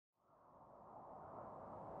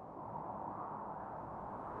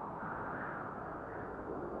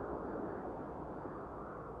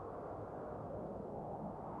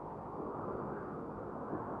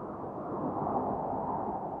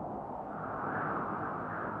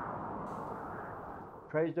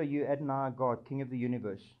Praised are you, Adonai God, King of the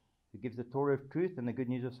universe, who gives the Torah of truth and the good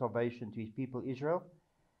news of salvation to his people Israel,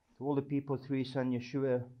 to all the people through his son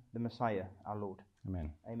Yeshua, the Messiah, our Lord.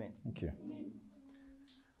 Amen. Amen. Thank you.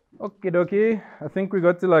 Okay, dokie. I think we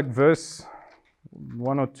got to like verse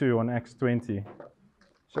 1 or 2 on Acts 20.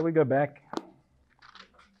 Shall we go back?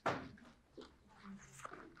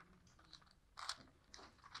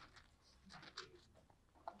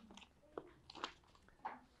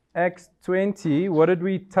 Acts 20, what did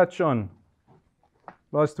we touch on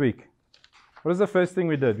last week? What was the first thing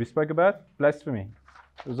we did? We spoke about blasphemy.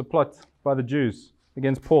 It was a plot by the Jews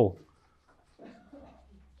against Paul.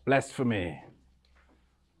 Blasphemy.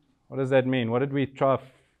 What does that mean? What did we try to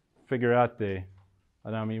figure out there?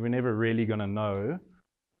 I mean, we're never really going to know.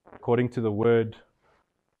 According to the word,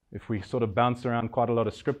 if we sort of bounce around quite a lot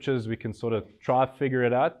of scriptures, we can sort of try to figure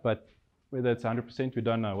it out, but whether it's 100%, we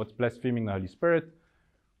don't know. What's blaspheming the Holy Spirit?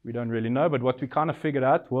 We don't really know, but what we kind of figured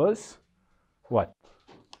out was what?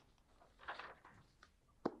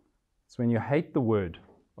 It's when you hate the word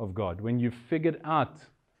of God, when you've figured out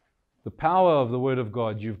the power of the word of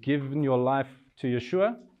God, you've given your life to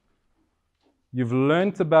Yeshua, you've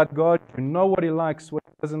learned about God, you know what he likes, what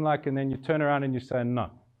he doesn't like, and then you turn around and you say, no,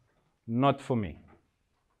 not for me.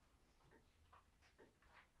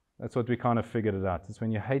 That's what we kind of figured it out. It's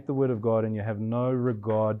when you hate the word of God and you have no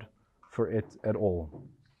regard for it at all.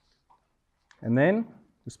 And then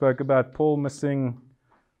we spoke about Paul missing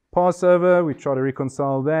Passover. We try to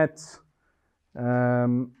reconcile that.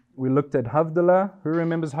 We looked at Havdalah. Who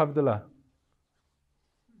remembers Havdalah?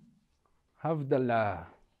 Havdalah.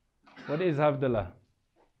 What is Havdalah?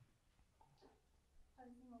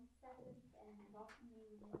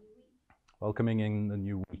 Welcoming in the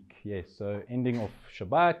new week. Yes, so ending of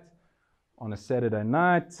Shabbat on a Saturday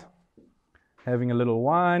night, having a little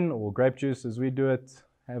wine or grape juice as we do it.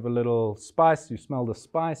 Have a little spice. You smell the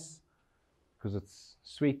spice because it's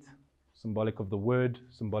sweet, symbolic of the word,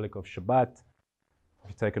 symbolic of Shabbat.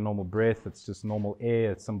 If you take a normal breath, it's just normal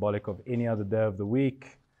air. It's symbolic of any other day of the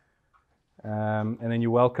week. And then you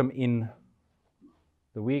welcome in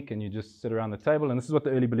the week and you just sit around the table. And this is what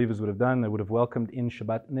the early believers would have done. They would have welcomed in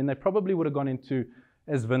Shabbat. And then they probably would have gone into,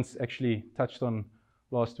 as Vince actually touched on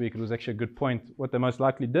last week, it was actually a good point. What they most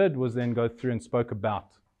likely did was then go through and spoke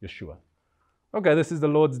about Yeshua. Okay, this is the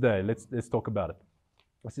Lord's Day. Let's talk about it.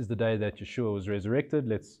 This is the day that Yeshua was resurrected.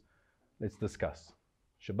 Let's discuss.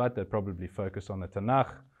 Shabbat, they probably focus on the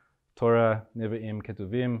Tanakh, Torah, Nevi'im,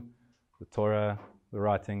 Ketuvim, the Torah, the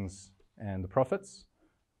writings, and the prophets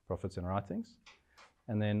and writings.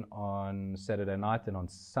 And then on Saturday night and on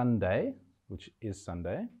Sunday, which is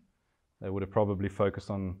Sunday, they would have probably focused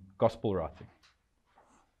on gospel writing.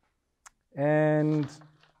 And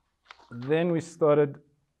then we started.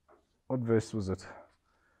 What verse was it?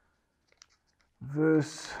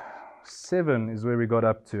 Verse 7 is where we got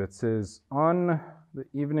up to. It says, on the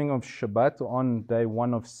evening of Shabbat, or on day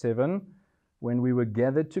 1 of 7, when we were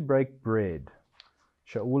gathered to break bread,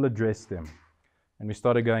 Shaul addressed them. And we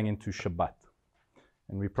started going into Shabbat.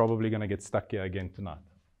 And we're probably going to get stuck here again tonight.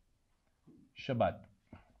 Shabbat.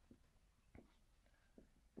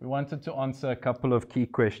 We wanted to answer a couple of key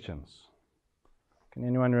questions. Can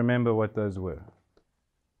anyone remember what those were?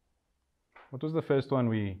 What was the first one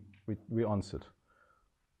we answered?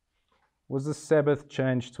 Was the Sabbath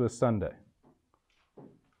changed to a Sunday?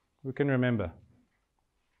 Who can remember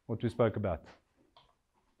what we spoke about?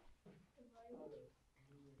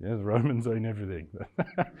 Yes, Romans are in everything.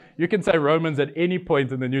 You can say Romans at any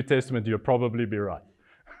point in the New Testament, you'll probably be right.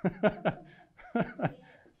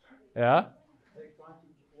 Yeah?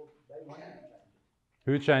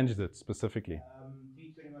 Who changed it specifically?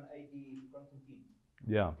 321 AD, Constantine.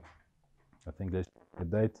 Yeah. I think there's a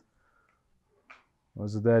date.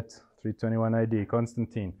 Was it that? 321 AD.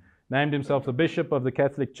 Constantine named himself the bishop of the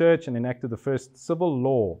Catholic Church and enacted the first civil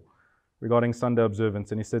law regarding Sunday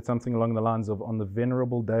observance. And he said something along the lines of, on the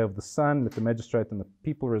venerable day of the sun, let the magistrate and the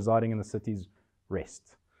people residing in the cities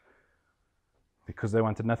rest. Because they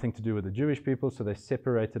wanted nothing to do with the Jewish people, so they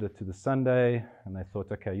separated it to the Sunday. And they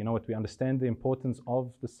thought, okay, you know what? We understand the importance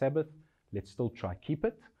of the Sabbath. Let's still try keep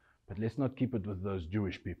it, but let's not keep it with those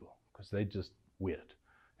Jewish people, because they're just weird.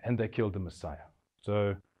 And they killed the Messiah.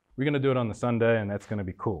 So we're going to do it on the Sunday, and that's going to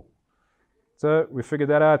be cool. So we figured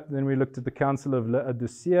that out. Then we looked at the Council of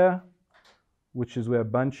Laodicea, which is where a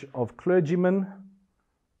bunch of clergymen,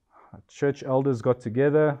 church elders got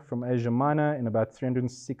together from Asia Minor in about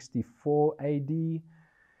 364 AD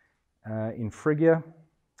in Phrygia.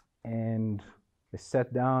 And they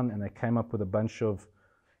sat down and they came up with a bunch of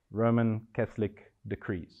Roman Catholic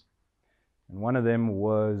decrees. And one of them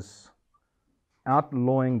was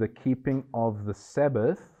outlawing the keeping of the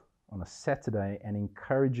Sabbath on a Saturday and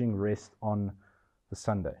encouraging rest on the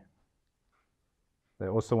Sunday. They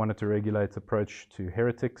also wanted to regulate approach to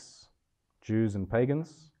heretics, Jews and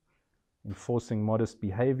pagans, enforcing modest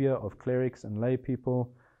behavior of clerics and lay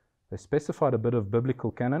people. They specified a bit of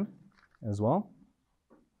biblical canon as well.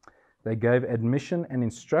 They gave admission and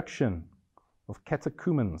instruction of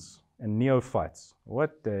catechumens and neophytes.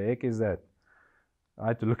 What the heck is that? I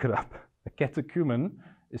had to look it up. A catechumen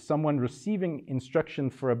is someone receiving instruction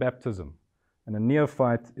for a baptism, and a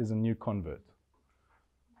neophyte is a new convert.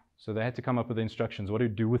 So they had to come up with the instructions. What do we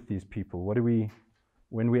do with these people?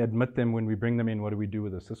 When we admit them, when we bring them in, what do we do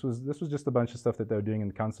with this? This was just a bunch of stuff that they were doing in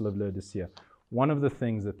the Council of Laodicea. One of the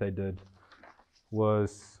things that they did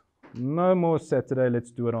was, no more Saturday,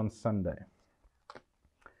 let's do it on Sunday.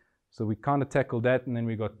 So we kind of tackled that, and then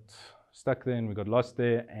we got stuck there, and we got lost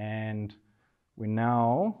there, and we're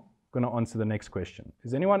now going to answer the next question.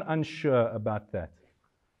 Is anyone unsure about that?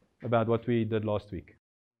 About what we did last week?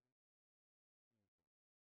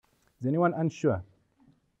 Is anyone unsure?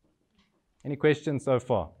 Any questions so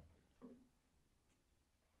far?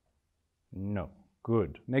 No.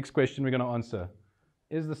 Good. Next question we're going to answer.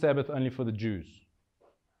 Is the Sabbath only for the Jews?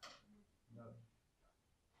 No.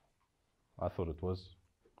 I thought it was.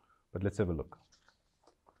 But let's have a look.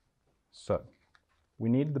 So, we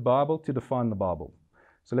need the Bible to define the Bible.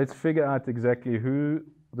 So let's figure out exactly who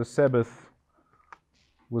the Sabbath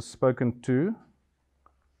was spoken to.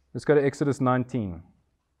 Let's go to Exodus 19.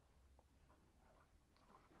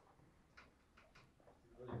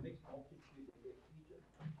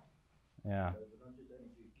 Yeah,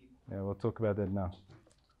 we'll talk about that now.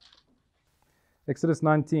 Exodus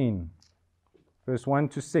 19, verse 1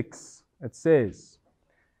 to 6. It says,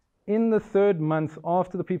 "In the third month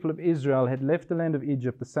after the people of Israel had left the land of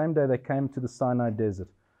Egypt, the same day they came to the Sinai desert.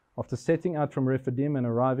 After setting out from Rephidim and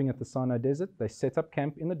arriving at the Sinai desert, they set up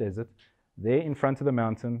camp in the desert. There in front of the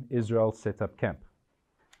mountain, Israel set up camp.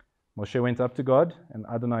 Moshe went up to God, and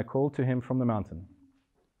Adonai called to him from the mountain.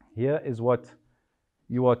 Here is what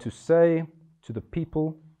you are to say to the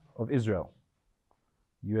people of Israel.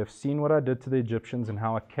 You have seen what I did to the Egyptians and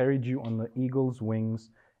how I carried you on the eagle's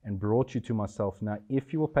wings and brought you to myself. Now,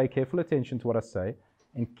 if you will pay careful attention to what I say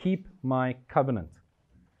and keep my covenant,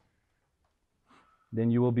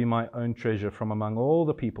 then you will be my own treasure from among all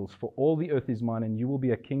the peoples, for all the earth is mine, and you will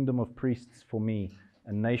be a kingdom of priests for me,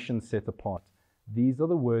 a nation set apart. These are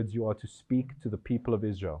the words you are to speak to the people of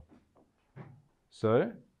Israel."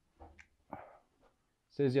 So, it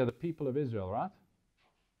says here the people of Israel, right?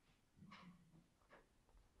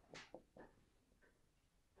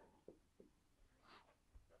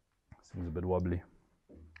 Seems a bit wobbly.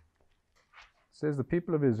 It says the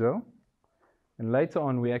people of Israel, and later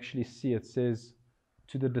on we actually see it says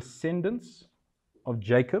to the descendants of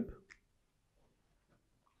Jacob,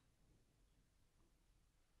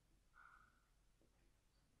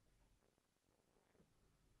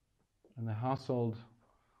 and the household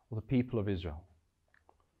or the people of Israel.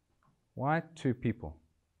 Why two people?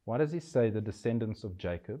 Why does he say the descendants of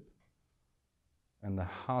Jacob and the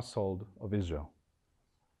household of Israel?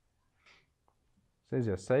 It says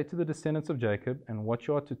here, "Say to the descendants of Jacob, and what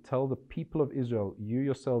you are to tell the people of Israel, you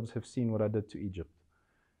yourselves have seen what I did to Egypt."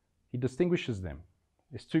 He distinguishes them.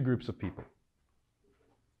 There's two groups of people.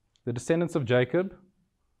 The descendants of Jacob,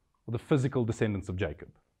 or the physical descendants of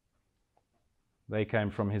Jacob. They came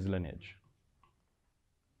from his lineage.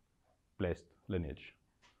 Blessed lineage.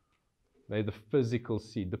 They're the physical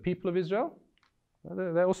seed. The people of Israel,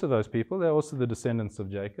 they're also those people. They're also the descendants of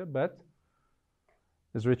Jacob. But,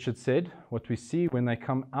 as Richard said, what we see when they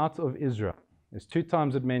come out of Israel, there's two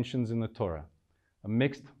times it mentions in the Torah, a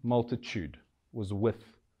mixed multitude was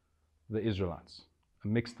with the Israelites. A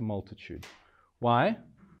mixed multitude. Why?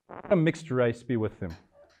 Why would a mixed race be with them?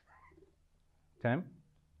 Tam?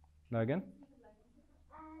 Logan?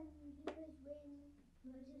 Because when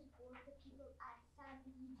Moses brought the people out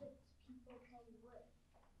of Egypt, people came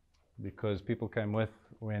with. Because people came with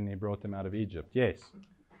when he brought them out of Egypt. Yes,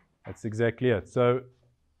 that's exactly it. So,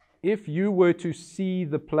 if you were to see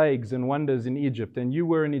the plagues and wonders in Egypt and you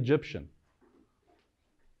were an Egyptian,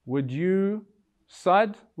 would you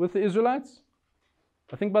side with the Israelites?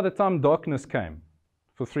 I think by the time darkness came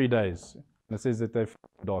for 3 days, and it says that they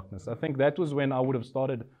found darkness, I think that was when I would have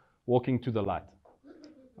started walking to the light.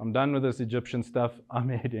 I'm done with this Egyptian stuff. I'm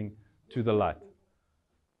heading to the light.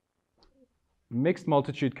 Mixed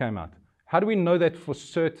multitude came out. How do we know that for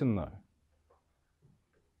certain, though?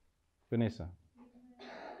 Vanessa?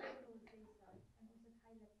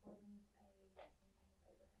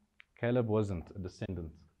 Caleb wasn't a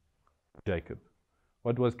descendant of Jacob.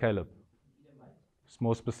 What was Caleb?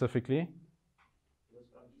 More specifically,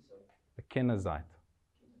 a Kenizzite.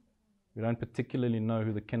 We don't particularly know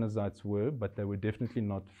who the Kenizzites were, but they were definitely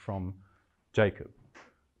not from Jacob.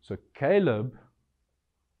 So Caleb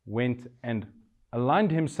went and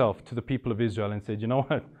aligned himself to the people of Israel and said, you know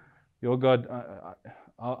what, your God,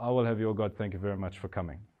 I will have your God, thank you very much for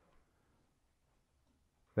coming.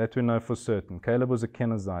 That we know for certain. Caleb was a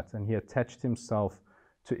Kenizzite, and he attached himself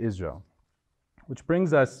to Israel. Which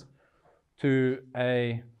brings us to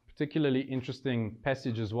a particularly interesting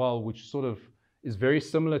passage as well, which sort of is very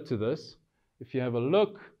similar to this. If you have a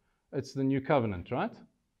look, it's the New Covenant, right?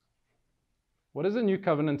 What does the New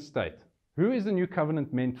Covenant state? Who is the New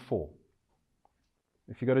Covenant meant for?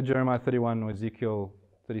 If you go to Jeremiah 31 or Ezekiel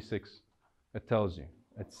 36, it tells you.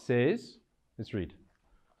 It says, let's read.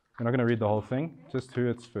 We're not going to read the whole thing, just who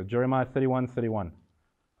it's for. Jeremiah 31:31.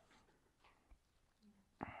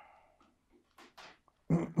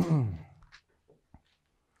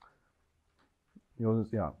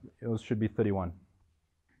 Yours should be 31.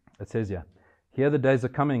 It says here, here the days are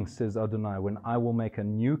coming, says Adonai, when I will make a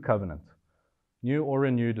new covenant. New or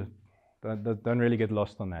renewed, don't really get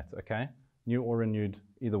lost on that, okay? New or renewed,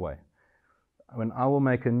 either way. When I will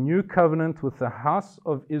make a new covenant with the house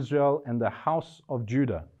of Israel and the house of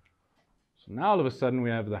Judah. So now all of a sudden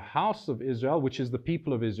we have the house of Israel, which is the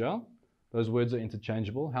people of Israel. Those words are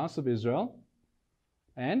interchangeable. House of Israel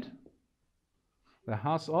and the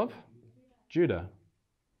house of Judah.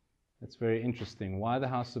 That's very interesting. Why the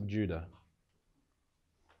house of Judah?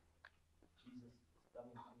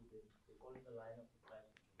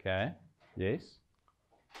 Okay. Yes.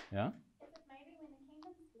 Yeah. Maybe when the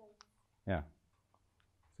kingdom split. Yeah.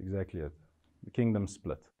 That's exactly it. The kingdom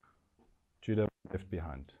split. Judah left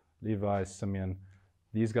behind. Levi, Simeon,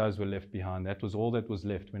 these guys were left behind. That was all that was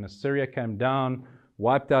left. When Assyria came down,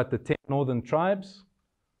 wiped out the 10 northern tribes,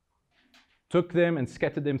 took them and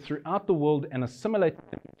scattered them throughout the world and assimilated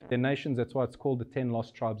them into their nations. That's why it's called the 10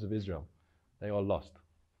 lost tribes of Israel. They are lost.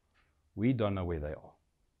 We don't know where they are.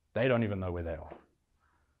 They don't even know where they are.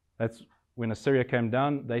 That's when Assyria came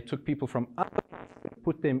down, they took people from other places,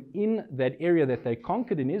 put them in that area that they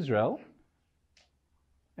conquered in Israel,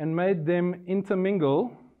 and made them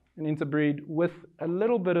intermingle and interbreed with a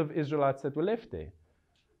little bit of Israelites that were left there.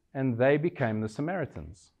 And they became the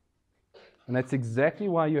Samaritans. And that's exactly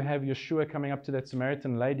why you have Yeshua coming up to that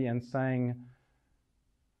Samaritan lady and saying,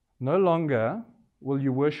 no longer will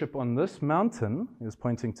you worship on this mountain, he was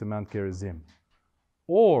pointing to Mount Gerizim,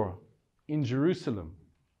 or in Jerusalem.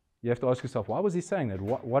 You have to ask yourself, why was he saying that?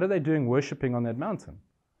 What are they doing worshiping on that mountain?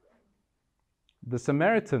 The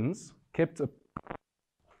Samaritans kept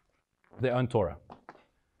their own Torah.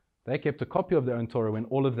 They kept a copy of their own Torah when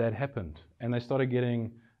all of that happened. And they started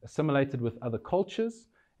getting assimilated with other cultures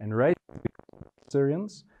and races,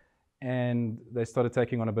 Syrians, and they started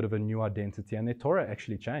taking on a bit of a new identity. And their Torah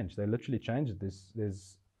actually changed. They literally changed it.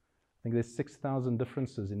 I think there's 6,000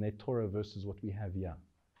 differences in their Torah versus what we have here.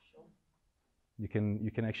 You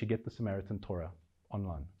can actually get the Samaritan Torah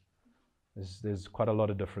online. There's quite a lot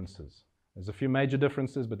of differences. There's a few major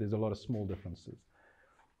differences, but there's a lot of small differences.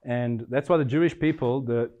 And that's why the Jewish people,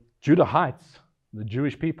 the Judahites, the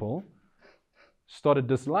Jewish people, started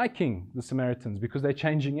disliking the Samaritans because they're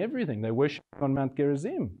changing everything. They're worshiping on Mount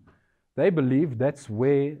Gerizim. They believe that's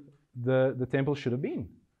where the temple should have been.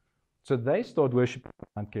 So they start worshiping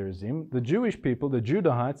Mount Gerizim. The Jewish people, the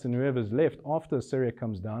Judahites, and whoever's left after Assyria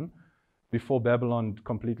comes down, before Babylon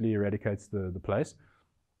completely eradicates the place,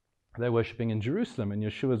 they're worshipping in Jerusalem. And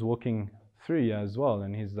Yeshua's walking through here as well.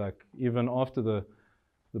 And he's like, even after the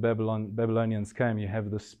Babylonians came, you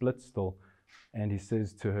have this split still. And he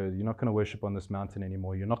says to her, you're not going to worship on this mountain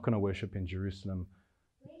anymore. You're not going to worship in Jerusalem.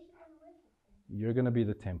 You're going to be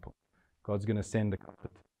the temple. God's going to send a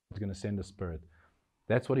comfort. He's going to send a spirit.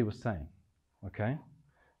 That's what he was saying. Okay?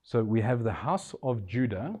 So we have the house of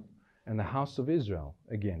Judah and the house of Israel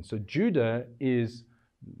again. So Judah is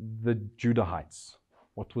the Judahites,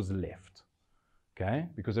 what was left. Okay?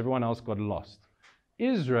 Because everyone else got lost.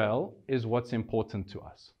 Israel is what's important to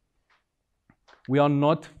us. We are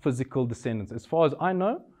not physical descendants. As far as I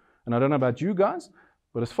know, and I don't know about you guys,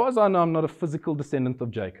 but as far as I know, I'm not a physical descendant of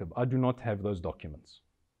Jacob. I do not have those documents.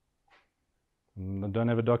 I don't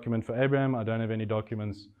have a document for Abraham. I don't have any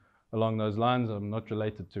documents along those lines. I'm not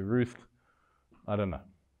related to Ruth. I don't know.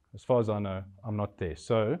 As far as I know, I'm not there.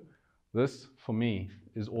 So this, for me,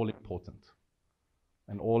 is all important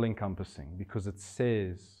and all encompassing because it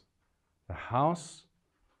says the house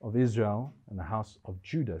of Israel and the house of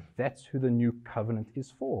Judah. That's who the new covenant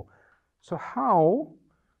is for. So how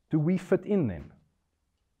do we fit in then?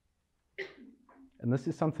 And this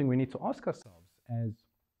is something we need to ask ourselves as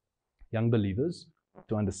young believers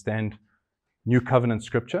to understand New Covenant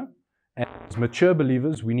Scripture. And as mature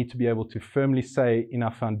believers, we need to be able to firmly say in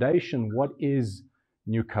our foundation, what is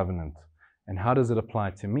New Covenant and how does it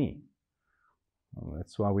apply to me? Well,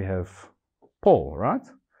 that's why we have Paul, right?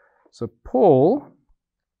 So Paul,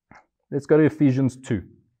 let's go to Ephesians 2.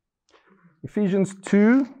 Ephesians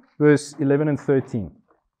 2, verse 11 and 13.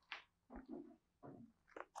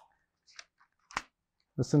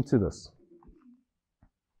 Listen to this.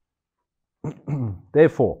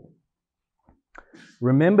 Therefore,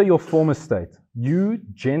 remember your former state, you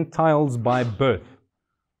Gentiles by birth.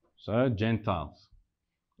 So, Gentiles.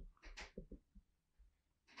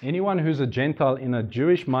 Anyone who's a Gentile in a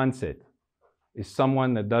Jewish mindset is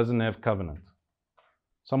someone that doesn't have covenant.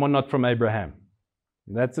 Someone not from Abraham.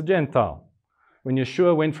 That's a Gentile. When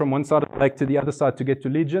Yeshua went from one side of the lake to the other side to get to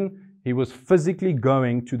Legion, he was physically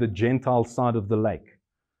going to the Gentile side of the lake.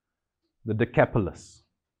 The Decapolis.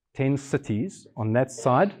 10 cities on that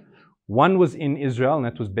side. One was in Israel, and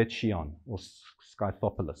that was Bet Shean, or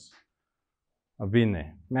Scythopolis. I've been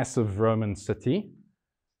there. Massive Roman city.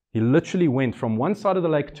 He literally went from one side of the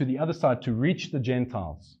lake to the other side to reach the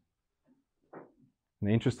Gentiles. And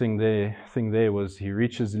the interesting thing there was he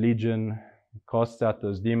reaches Legion, casts out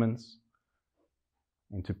those demons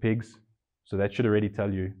into pigs. So that should already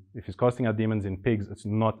tell you, if he's casting out demons in pigs, it's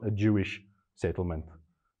not a Jewish settlement.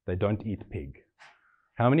 They don't eat pig.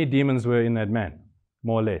 How many demons were in that man?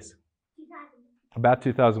 More or less? 2,000. About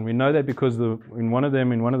 2,000. We know that because in one of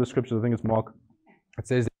the scriptures, I think it's Mark, it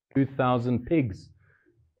says 2,000 pigs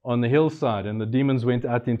on the hillside, and the demons went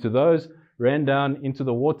out into those, ran down into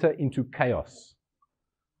the water, into chaos.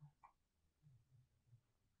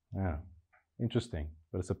 Yeah, interesting,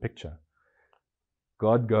 but it's a picture.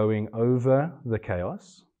 God going over the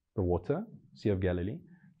chaos, the water, Sea of Galilee,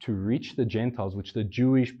 to reach the Gentiles, which the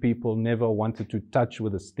Jewish people never wanted to touch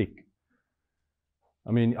with a stick.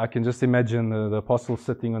 I mean, I can just imagine the apostles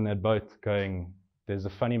sitting on that boat going, there's a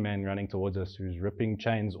funny man running towards us who's ripping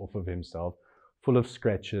chains off of himself, full of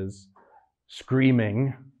scratches,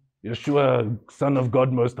 screaming, Yeshua, Son of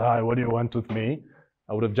God Most High, what do you want with me?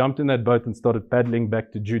 I would have jumped in that boat and started paddling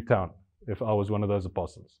back to Jewtown if I was one of those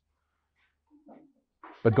apostles.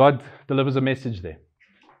 But God delivers a message there.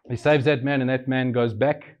 He saves that man, and that man goes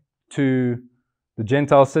back to the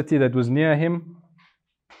Gentile city that was near him.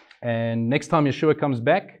 And next time Yeshua comes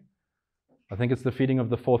back, I think it's the feeding of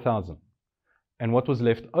the 4,000. And what was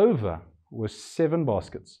left over was 7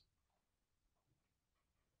 baskets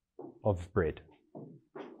of bread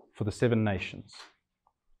for the 7 nations,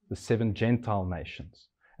 the 7 Gentile nations.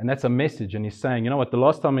 And that's a message. And he's saying, you know what, the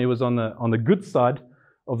last time he was on the good side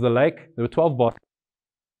of the lake, there were 12 baskets,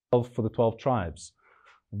 12 for the 12 tribes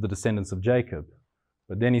of the descendants of Jacob.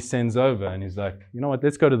 But then he sends over and he's like, you know what,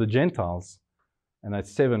 let's go to the Gentiles. And that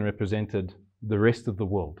 7 represented the rest of the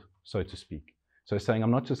world, so to speak. So he's saying,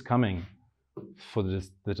 I'm not just coming for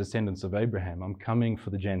the descendants of Abraham, I'm coming for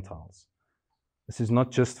the Gentiles. This is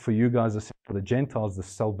not just for you guys, this is for the Gentiles. The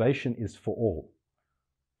salvation is for all,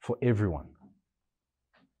 for everyone.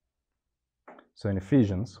 So in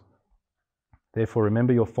Ephesians, therefore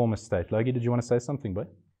remember your former state. Logie, did you want to say something, boy?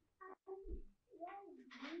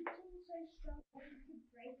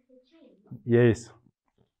 Yes.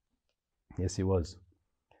 Yes, he was.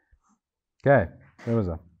 Okay, where was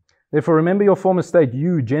I? Therefore, remember your former state,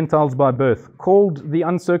 you Gentiles by birth, called the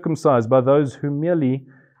uncircumcised by those who merely,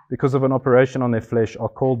 because of an operation on their flesh, are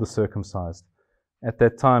called the circumcised. At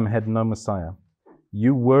that time had no Messiah.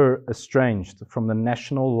 You were estranged from the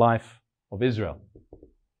national life of Israel.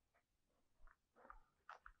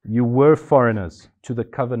 You were foreigners to the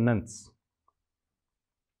covenants.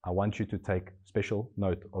 I want you to take special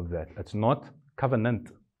note of that. It's not covenant.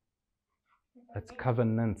 It's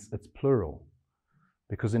covenants. It's plural.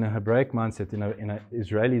 Because in a Hebraic mindset, in an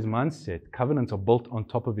Israeli's mindset, covenants are built on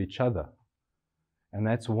top of each other. And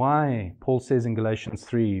that's why Paul says in Galatians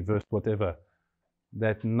 3, verse whatever,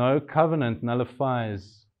 that no covenant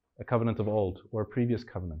nullifies a covenant of old or a previous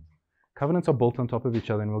covenant. Covenants are built on top of each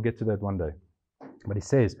other, and we'll get to that one day. But he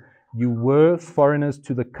says, you were foreigners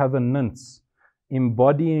to the covenants,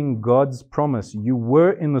 embodying God's promise. You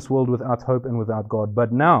were in this world without hope and without God.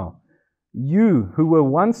 But now, you who were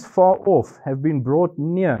once far off have been brought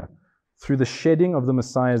near through the shedding of the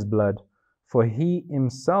Messiah's blood. For he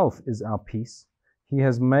himself is our peace. He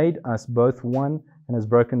has made us both one and has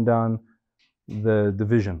broken down the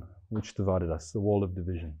division which divided us, the wall of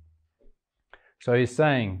division. So he's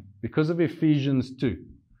saying, because of Ephesians 2,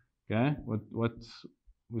 okay, what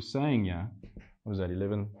we're saying here, what was that,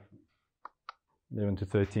 11 to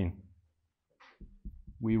 13?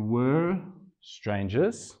 We were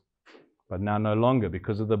strangers But now no longer.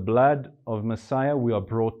 Because of the blood of Messiah, we are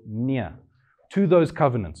brought near to those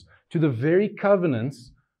covenants, to the very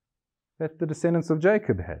covenants that the descendants of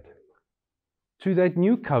Jacob had, to that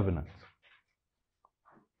new covenant.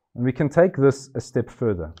 And we can take this a step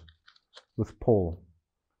further with Paul.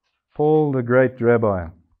 Paul, the great rabbi,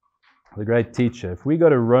 the great teacher. If we go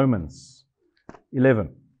to Romans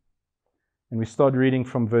 11 and we start reading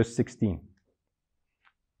from verse 16.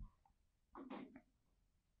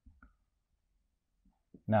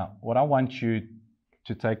 Now, what I want you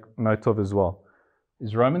to take note of as well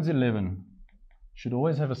is Romans 11 should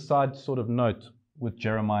always have a side sort of note with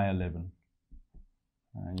Jeremiah 11.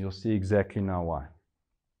 And you'll see exactly now why.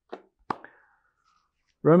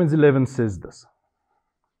 Romans 11 says this.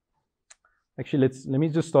 Actually, let me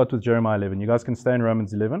just start with Jeremiah 11. You guys can stay in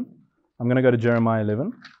Romans 11. I'm going to go to Jeremiah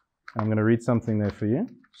 11. I'm going to read something there for you.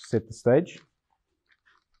 Set the stage.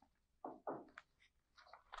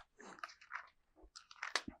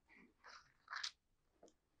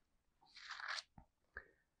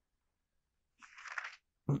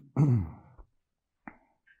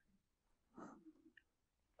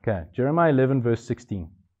 Okay, Jeremiah 11 verse 16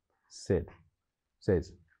 says,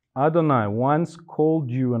 Adonai once called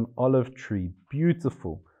you an olive tree,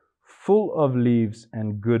 beautiful, full of leaves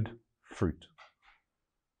and good fruit.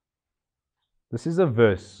 This is a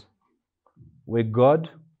verse where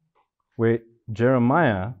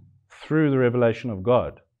Jeremiah, through the revelation of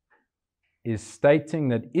God, is stating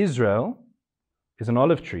that Israel is an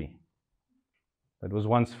olive tree that was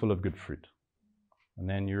once full of good fruit. And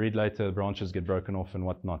then you read later, the branches get broken off and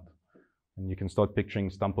whatnot. And you can start picturing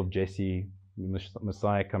stump of Jesse,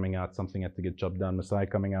 Messiah coming out, something had to get chopped down, Messiah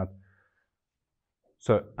coming out.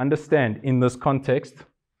 So understand, in this context,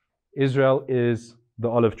 Israel is the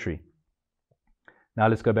olive tree. Now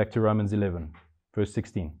let's go back to Romans 11, verse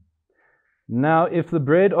 16. Now if the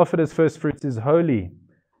bread offered as first fruits is holy,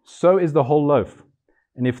 so is the whole loaf.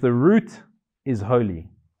 And if the root is holy,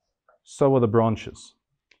 so are the branches.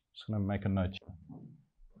 Just going to make a note here.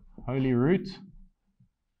 Holy root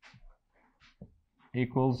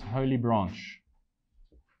equals holy branch.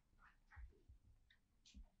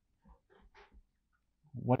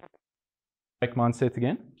 What like mindset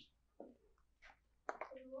again?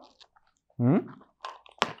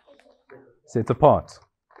 Set apart.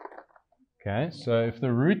 Okay, so if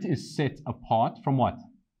the root is set apart from what?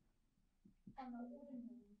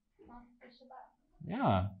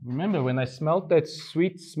 Yeah, remember when they smelt that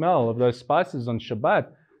sweet smell of those spices on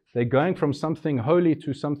Shabbat, they're going from something holy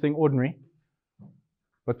to something ordinary.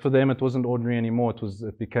 But for them it wasn't ordinary anymore,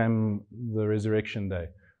 it became the resurrection day.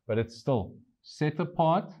 But it's still set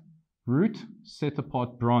apart root, set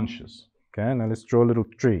apart branches. Okay, now let's draw a little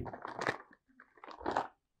tree.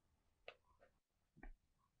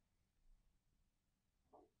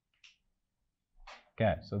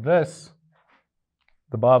 Okay, so this,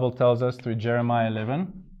 the Bible tells us through Jeremiah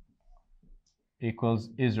 11, equals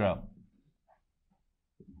Israel,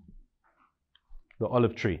 the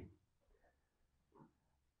olive tree.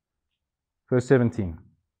 Verse 17.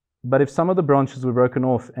 But if some of the branches were broken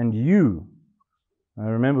off, and you, now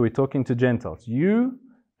remember we're talking to Gentiles, you,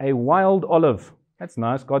 a wild olive. That's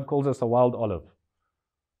nice. God calls us a wild olive.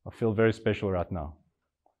 I feel very special right now.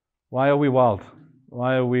 Why are we wild?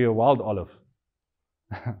 Why are we a wild olive?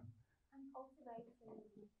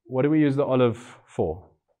 What do we use the olive for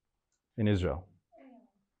in Israel?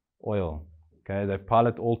 Oil. Okay, they pile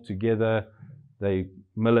it all together, they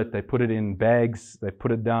mill it, they put it in bags, they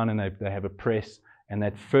put it down, and they have a press. And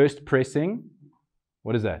that first pressing,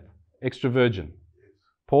 what is that? Extra virgin.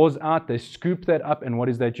 Pours out, they scoop that up, and what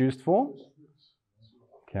is that used for?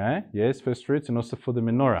 Okay, yes, first fruits, and also for the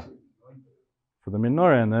menorah. For the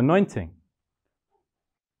menorah and the anointing.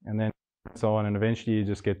 And then so on, and eventually you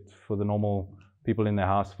just get for the normal people in their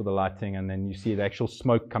house for the lighting, and then you see the actual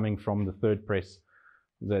smoke coming from the third press,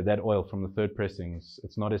 that oil from the third pressing.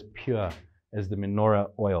 It's not as pure as the menorah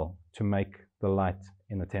oil to make the light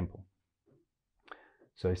in the temple.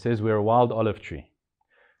 So he says we're a wild olive tree.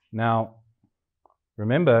 Now,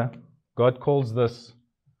 remember, God calls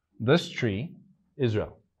this tree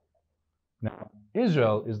Israel. Now,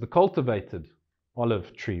 Israel is the cultivated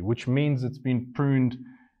olive tree, which means it's been pruned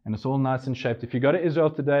and it's all nice and shaped. If you go to Israel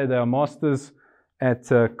today, they are masters at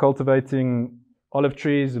cultivating olive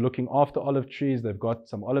trees, looking after olive trees. They've got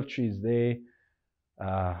some olive trees there,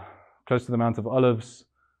 close to the Mount of Olives,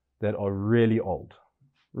 that are really old.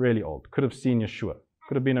 Really old. Could have seen Yeshua.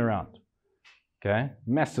 Could have been around. Okay?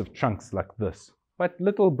 Massive trunks like this, but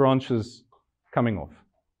little branches coming off.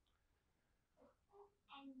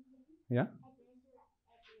 Yeah?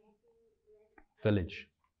 Village.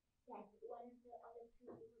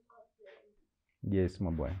 Yes,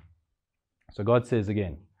 my boy. So God says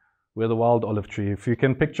again, we're the wild olive tree. If you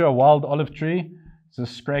can picture a wild olive tree, it's a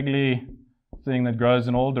scraggly thing that grows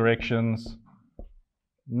in all directions.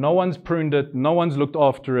 No one's pruned it. No one's looked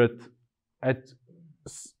after it. It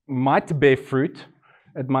might bear fruit.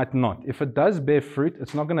 It might not. If it does bear fruit,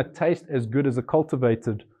 it's not going to taste as good as a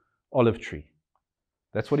cultivated olive tree.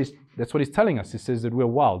 That's what he's telling us. He says that we're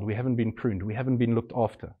wild. We haven't been pruned. We haven't been looked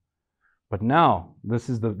after. But now, this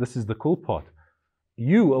is the cool part.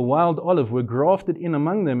 You, a wild olive, were grafted in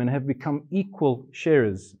among them and have become equal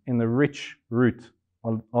sharers in the rich root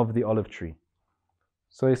of the olive tree.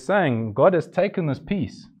 So he's saying God has taken this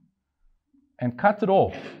piece and cut it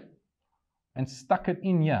off and stuck it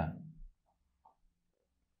in here.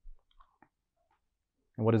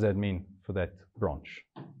 And what does that mean for that branch?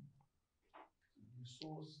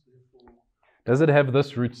 Does it have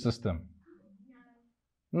this root system?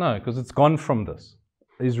 No, because it's gone from this.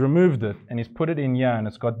 He's removed it and he's put it in here and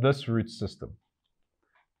it's got this root system.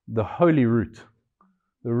 The holy root.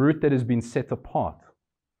 The root that has been set apart.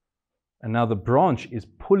 And now the branch is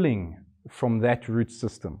pulling from that root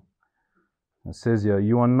system. It says here,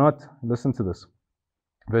 you are not, listen to this.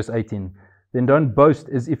 Verse 18. Then don't boast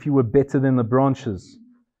as if you were better than the branches.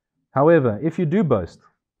 However, if you do boast,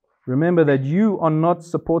 remember that you are not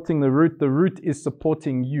supporting the root is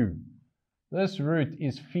supporting you. This root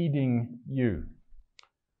is feeding you.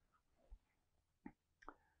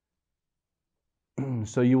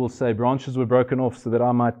 So you will say, branches were broken off so that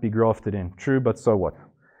I might be grafted in. True, but so what?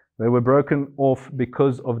 They were broken off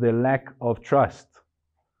because of their lack of trust.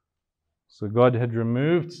 So God had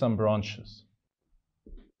removed some branches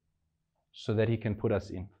so that He can put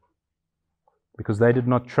us in. Because they did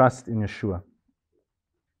not trust in Yeshua.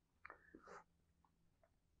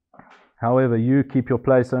 However, you keep your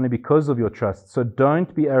place only because of your trust. So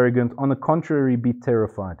don't be arrogant. On the contrary, be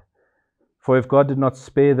terrified. For if God did not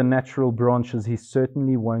spare the natural branches, He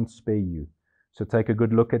certainly won't spare you. So take a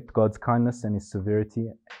good look at God's kindness and His severity.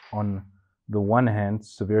 On the one hand,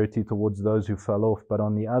 severity towards those who fell off, but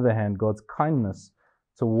on the other hand, God's kindness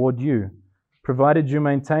toward you, provided you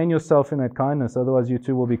maintain yourself in that kindness, otherwise you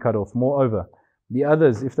too will be cut off. Moreover, the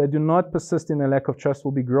others, if they do not persist in their lack of trust,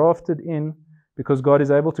 will be grafted in, because God is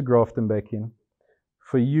able to graft them back in.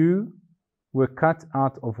 For you were cut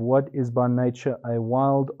out of what is by nature a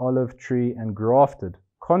wild olive tree and grafted,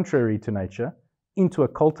 contrary to nature, into a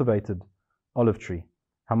cultivated olive tree.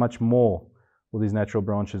 How much more will these natural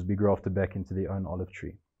branches be grafted back into their own olive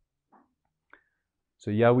tree?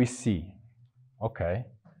 So here we see, okay,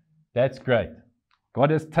 that's great. God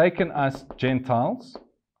has taken us Gentiles,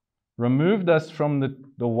 removed us from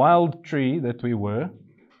the wild tree that we were,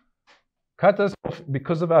 cut us off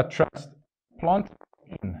because of our trust, planted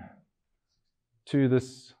in to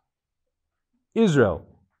this Israel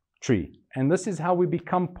tree. And this is how we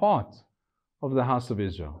become part of the house of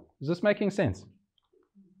Israel. Is this making sense?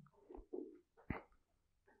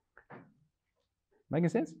 Making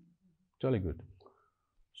sense? Jolly good.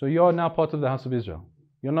 So you are now part of the house of Israel.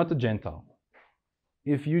 You're not a Gentile.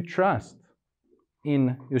 If you trust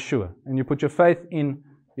in Yeshua and you put your faith in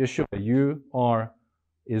Yeshua, you are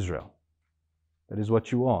Israel. That is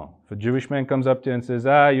what you are. If a Jewish man comes up to you and says,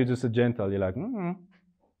 you're just a Gentile, you're like,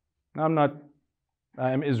 I'm not.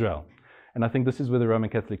 I am Israel. And I think this is where the Roman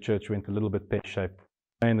Catholic Church went a little bit pear-shaped.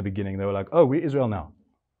 In the beginning, they were like, oh, we're Israel now.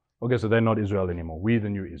 Okay, so they're not Israel anymore. We're the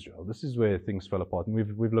new Israel. This is where things fell apart, and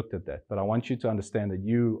we've looked at that. But I want you to understand that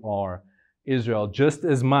you are Israel just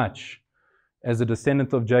as much as a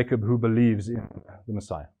descendant of Jacob who believes in the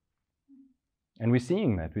Messiah. And we're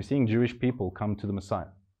seeing that. We're seeing Jewish people come to the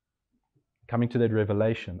Messiah. Coming to that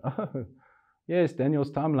revelation. Oh, yes,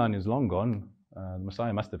 Daniel's timeline is long gone. The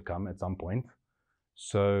Messiah must have come at some point.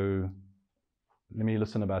 So let me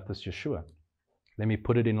listen about this Yeshua. Let me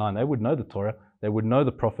put it in line. They would know the Torah. They would know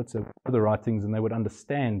the prophets. They would know the writings, and they would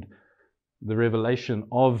understand the revelation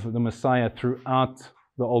of the Messiah throughout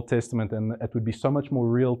the Old Testament, and it would be so much more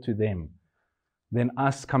real to them than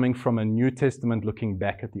us coming from a New Testament looking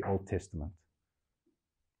back at the Old Testament.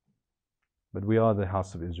 But we are the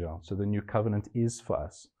house of Israel, so the new covenant is for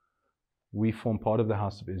us. We form part of the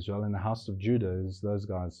house of Israel, and the house of Judah is those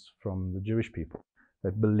guys from the Jewish people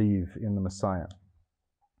that believe in the Messiah.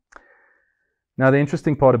 Now, the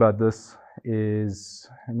interesting part about this is,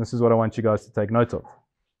 and this is what I want you guys to take note of.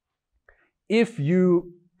 If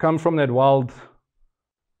you come from that wild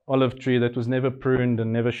olive tree that was never pruned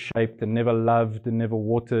and never shaped and never loved and never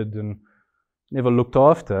watered and never looked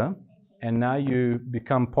after, and now you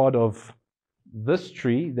become part of this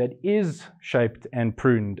tree that is shaped and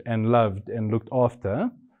pruned and loved and looked after,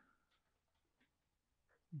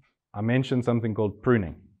 I mentioned something called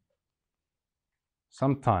pruning.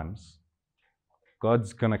 sometimes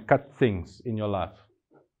God's going to cut things in your life.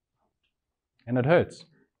 And it hurts,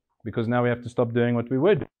 because now we have to stop doing what we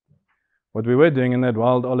were doing. What we were doing in that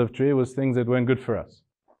wild olive tree was things that weren't good for us.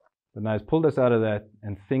 But now He's pulled us out of that,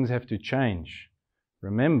 and things have to change.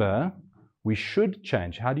 Remember, we should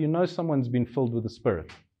change. How do you know someone's been filled with the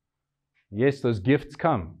Spirit? Yes, those gifts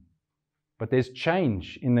come, but there's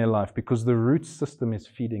change in their life because the root system is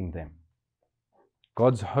feeding them.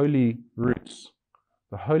 God's holy roots,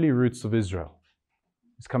 the holy roots of Israel,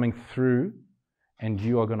 is coming through, and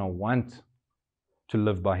you are going to want to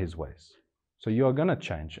live by His ways. So you are going to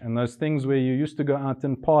change. And those things where you used to go out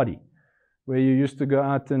and party, where you used to go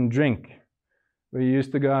out and drink, where you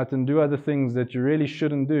used to go out and do other things that you really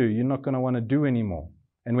shouldn't do, you're not going to want to do anymore.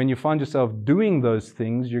 And when you find yourself doing those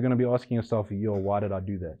things, you're going to be asking yourself, yo, why did I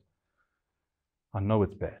do that? I know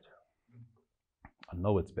it's bad. I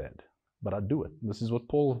know it's bad, but I do it. This is what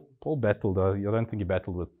Paul battled. I don't think he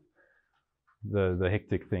battled with the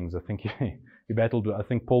hectic things. I think he battled. I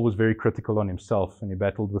think Paul was very critical on himself, and he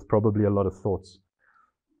battled with probably a lot of thoughts.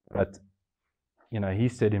 But he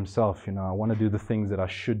said himself, I want to do the things that I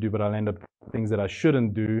should do, but I'll end up things that I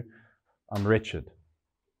shouldn't do. I'm wretched.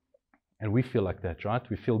 And we feel like that, right?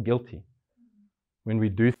 We feel guilty when we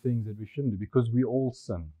do things that we shouldn't do, because we all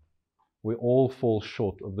sin. We all fall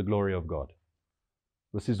short of the glory of God.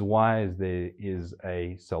 This is why there is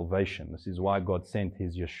a salvation. This is why God sent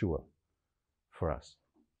His Yeshua for us.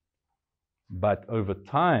 But over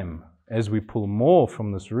time, as we pull more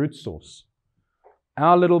from this root source,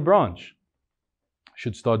 our little branch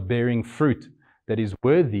should start bearing fruit that is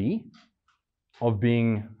worthy of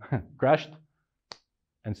being crushed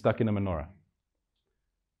and stuck in a menorah.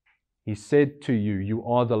 He said to you, you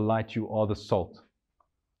are the light, you are the salt.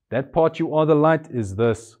 That part, you are the light, is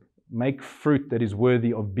this: make fruit that is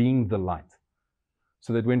worthy of being the light.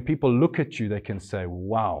 So that when people look at you, they can say,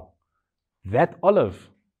 wow, that olive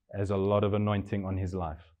has a lot of anointing on his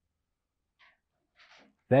life.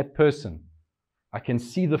 That person, I can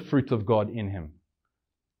see the fruit of God in him.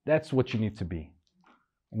 That's what you need to be.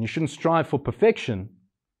 And you shouldn't strive for perfection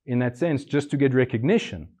in that sense just to get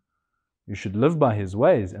recognition. You should live by His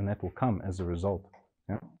ways, and that will come as a result.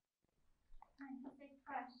 Yeah,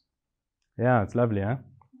 yeah, it's lovely, huh?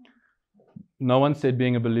 No one said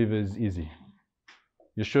being a believer is easy.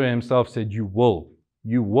 Yeshua Himself said you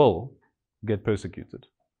will get persecuted.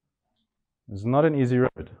 It's not an easy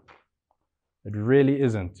road. It really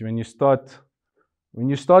isn't. When you start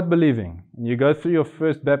believing, and you go through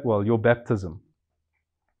your baptism,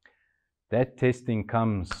 that testing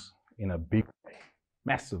comes in a big way,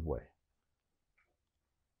 massive way.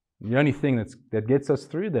 The only thing that gets us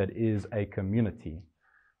through that is a community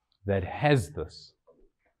that has this,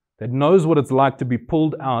 that knows what it's like to be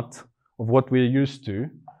pulled out of what we're used to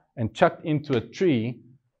and chucked into a tree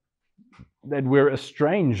that we're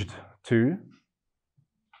estranged to,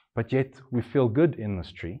 but yet we feel good in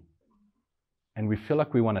this tree, and we feel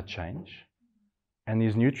like we want to change, and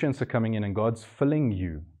these nutrients are coming in, and God's filling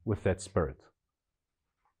you with that Spirit.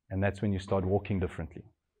 And that's when you start walking differently,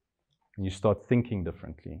 and you start thinking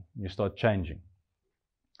differently, and you start changing.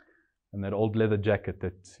 And that old leather jacket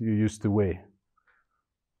that you used to wear,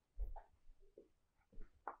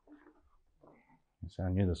 so I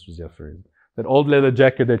knew this was your phrase. That old leather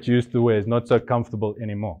jacket that you used to wear is not so comfortable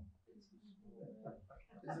anymore.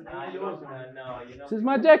 This is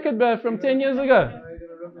my jacket, bro, from 10 years ago.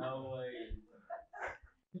 No way.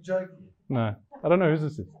 You're joking. No, I don't know who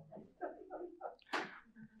this is.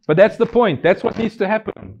 But that's the point. That's what needs to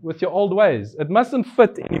happen with your old ways. It mustn't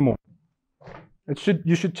fit anymore.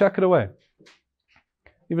 You should chuck it away.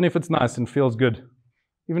 Even if it's nice and feels good.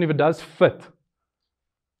 Even if it does fit.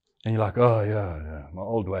 And you're like, oh yeah, my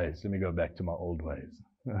old ways. Let me go back to my old ways.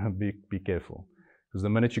 Be careful. Because the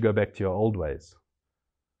minute you go back to your old ways,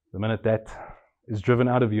 the minute that is driven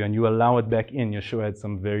out of you and you allow it back in, Yeshua had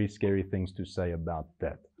some very scary things to say about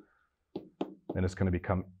that. Then it's going to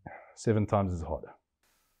become 7 times as hard.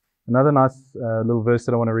 Another nice little verse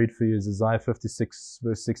that I want to read for you is Isaiah 56,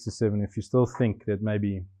 verse 6 to 7. If you still think that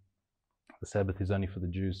maybe the Sabbath is only for the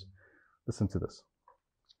Jews, listen to this.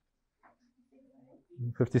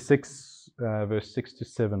 56, verse 6 to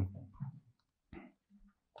 7.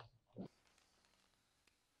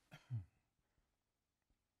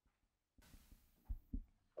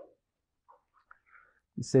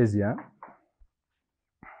 It says, yeah,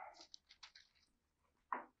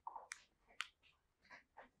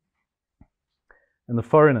 and the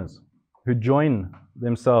foreigners who join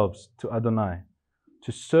themselves to Adonai,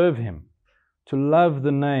 to serve Him, to love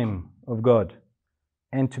the name of God,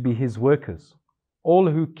 and to be His workers,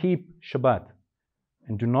 all who keep Shabbat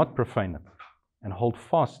and do not profane it, and hold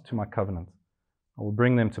fast to my covenant. I will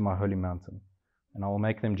bring them to my holy mountain, and I will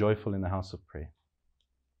make them joyful in the house of prayer.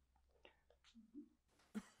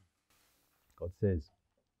 God says,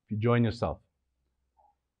 if you join yourself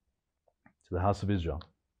to the house of Israel,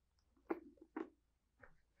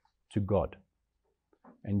 to God,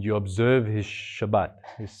 and you observe His Shabbat,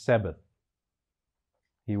 His Sabbath,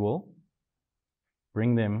 He will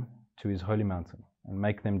bring them to His holy mountain and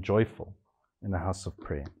make them joyful in the house of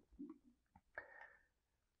prayer.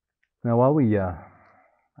 Now, while we're here,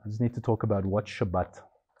 I just need to talk about what Shabbat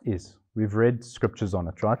is. We've read scriptures on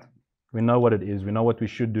it, right? We know what it is. We know what we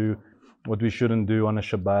should do, what we shouldn't do on a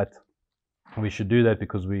Shabbat. We should do that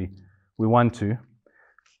because we want to.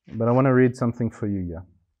 But I want to read something for you here.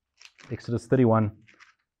 Exodus 31.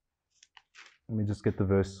 Let me just get the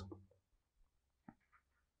verse.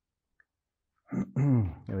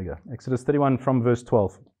 There we go. Exodus 31 from verse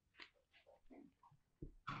 12.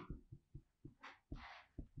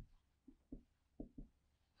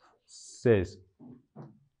 Says,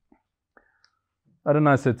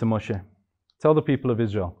 Adonai said to Moshe, tell the people of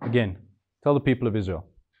Israel, again, tell the people of Israel,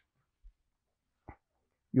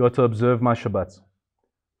 you are to observe my Shabbats,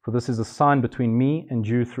 for this is a sign between me and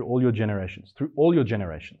you through all your generations,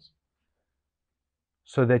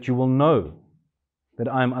 so that you will know that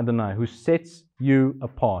I am Adonai, who sets you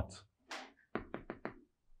apart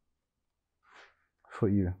for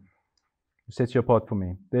you, who sets you apart for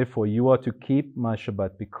me. Therefore, you are to keep my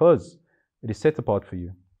Shabbat, because it is set apart for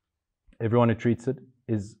you. Everyone who treats it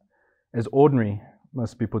is as ordinary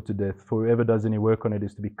must be put to death, for whoever does any work on it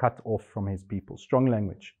is to be cut off from his people. Strong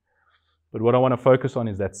language. But what I want to focus on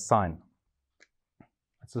is that sign.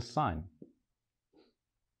 It's a sign.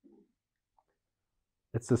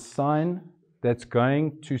 It's a sign that's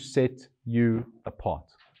going to set you apart.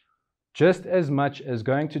 Just as much as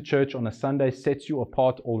going to church on a Sunday sets you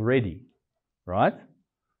apart already, right?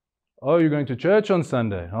 Oh, you're going to church on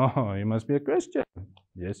Sunday. Oh, you must be a Christian.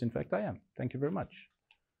 Yes, in fact, I am. Thank you very much.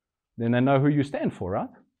 Then they know who you stand for, right?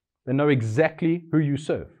 They know exactly who you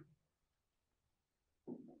serve.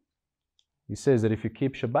 He says that if you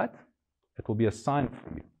keep Shabbat, it will be a sign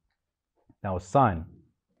for you. Now, a sign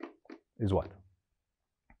is what?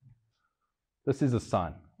 This is a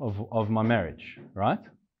sign of my marriage, right?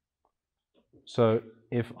 So,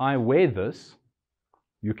 if I wear this,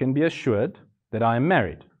 you can be assured that I am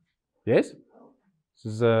married. Yes?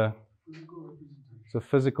 This is a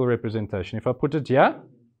physical representation. If I put it here,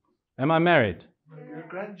 am I married? You're a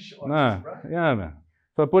grunge artist, No. right? Yeah, man.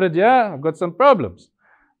 If I put it here, I've got some problems.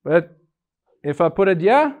 But if I put it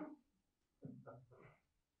here,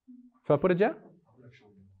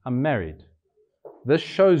 I'm married. This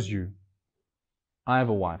shows you I have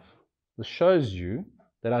a wife. This shows you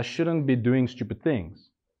that I shouldn't be doing stupid things.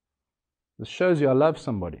 This shows you I love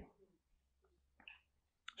somebody.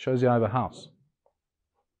 Shows you I have a house.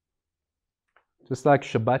 Just like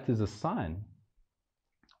Shabbat is a sign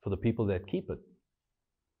for the people that keep it.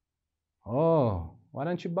 Oh, why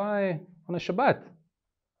don't you buy on a Shabbat?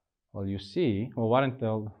 Well, you see, why don't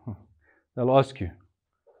they'll ask you,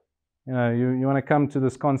 you want to come to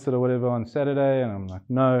this concert or whatever on Saturday? And I'm like,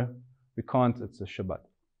 no, we can't, it's a Shabbat.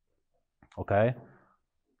 Okay,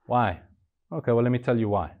 why? Okay, well, let me tell you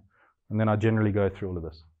why. And then I generally go through all of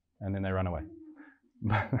this, and then they run away.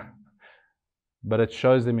 But it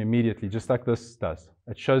shows them immediately, just like this does.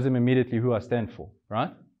 It shows them immediately who I stand for,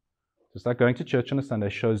 right? Just like going to church on a Sunday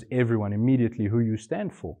shows everyone immediately who you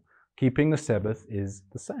stand for. Keeping the Sabbath is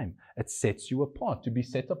the same. It sets you apart. To be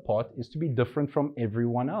set apart is to be different from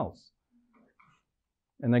everyone else.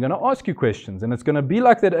 And they're going to ask you questions, and it's going to be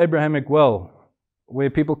like that Abrahamic well, where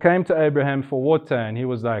people came to Abraham for water, and he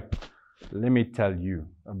was like, let me tell you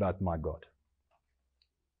about my God.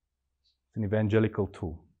 It's an evangelical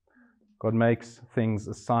tool. God makes things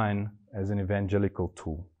a sign as an evangelical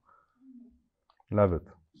tool. Love it.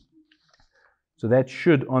 So that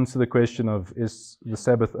should answer the question of, is the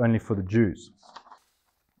Sabbath only for the Jews?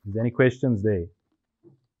 Is there any questions there?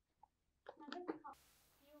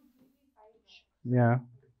 Yeah.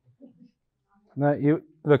 No,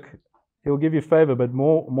 look, he'll give you favor, but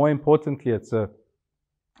more importantly, it's a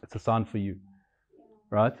sign for you.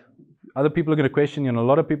 Right? Other people are going to question you, and a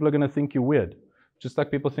lot of people are going to think you're weird. Just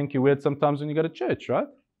like people think you're weird sometimes when you go to church, right?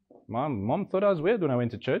 My mom thought I was weird when I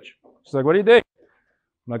went to church. She's like, what are you doing?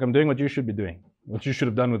 I'm like, I'm doing what you should be doing. What you should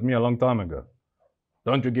have done with me a long time ago.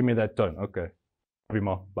 Don't you give me that tone. Okay. Love you,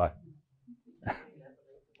 Ma. Bye.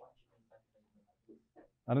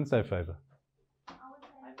 I didn't say favor.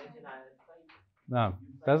 No.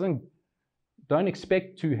 Don't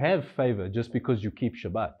expect to have favor just because you keep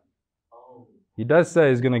Shabbat. He does say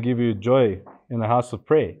he's going to give you joy in the house of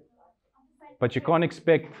prayer. But you can't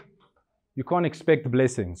expect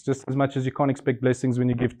blessings just as much as you can't expect blessings when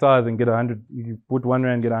you give tithe and get 100. You put 1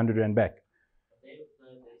 rand, get 100 rand back. They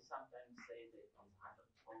sometimes say that it's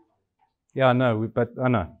 100-fold. Yeah, I know, but I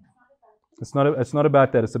know. It's not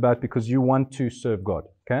about that. It's about because you want to serve God.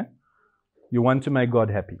 Okay? You want to make God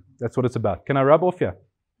happy. That's what it's about. Can I rub off here?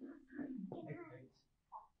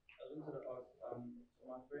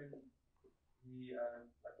 My friend, he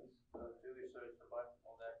like he's Jewish, so Shabbat and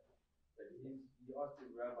all that. But he asked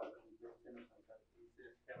his rabbi, because he gets tennis on that. He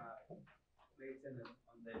says, "Can I play tennis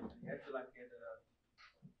on that?" And he had to like get a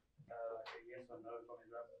yes or no from his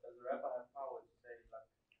rabbi. Does the rabbi have power to say like?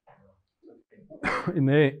 In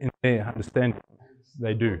their understanding,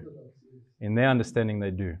 they do. In their understanding,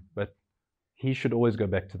 they do. But he should always go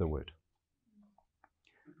back to the Word.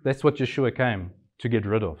 That's what Yeshua came to get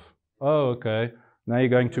rid of. Oh, okay. Now you're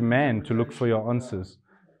going to man to look for your answers.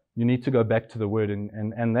 You need to go back to the Word.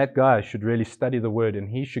 And that guy should really study the Word, and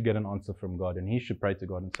he should get an answer from God. And he should pray to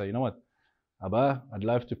God and say, you know what, Abba, I'd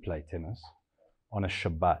love to play tennis on a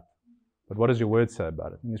Shabbat. But what does your Word say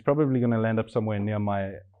about it? And he's probably going to land up somewhere near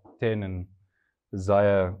Nehemiah 10 and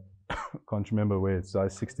Isaiah, can't remember where, it's Isaiah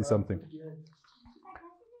 60 something.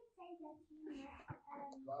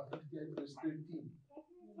 Verse 13.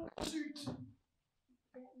 Shoot.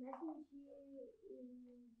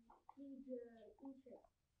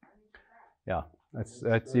 Yeah, that's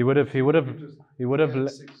he would have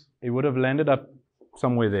landed up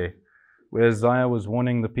somewhere there, where Isaiah was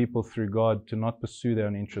warning the people through God to not pursue their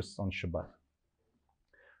own interests on Shabbat.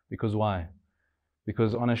 Because why?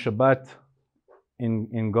 Because on a Shabbat,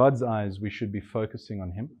 in God's eyes, we should be focusing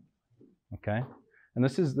on Him. Okay? And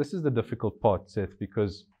this is the difficult part, Seth,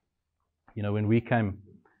 because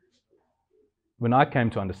when I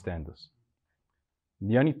came to understand this,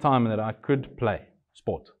 the only time that I could play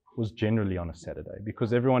sport was generally on a Saturday,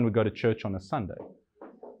 because everyone would go to church on a Sunday,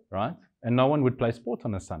 right? And no one would play sport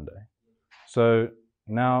on a Sunday. So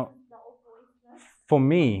now, for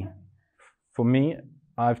me,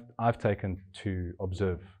 I've taken to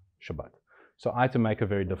observe Shabbat. So I had to make a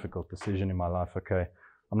very difficult decision in my life. Okay,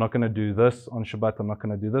 I'm not going to do this on Shabbat. I'm not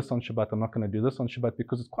going to do this on Shabbat. I'm not going to do this on Shabbat,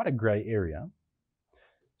 because it's quite a gray area.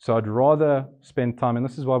 So I'd rather spend time, and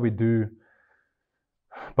this is why we do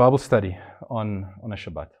Bible study on a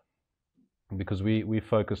Shabbat, because we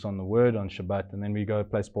focus on the Word on Shabbat, and then we go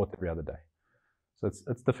play sport every other day. So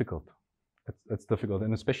it's difficult. It's difficult,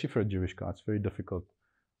 and especially for a Jewish guy, it's very difficult.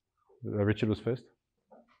 Richard was first.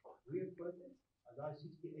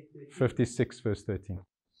 56 verse 13.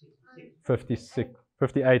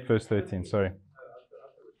 58 verse 13, sorry.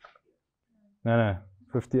 No,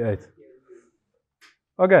 58.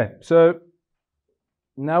 Okay, so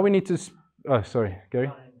now we need to... Oh, sorry,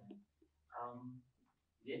 Gary?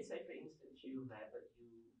 Let's say, for instance, you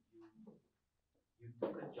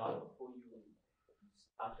took a job before you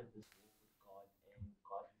started this walk with God, and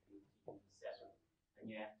God revealed to you the Sabbath, and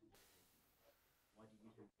you have to work. What do you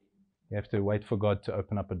do then? You have to wait for God to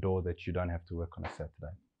open up a door that you don't have to work on a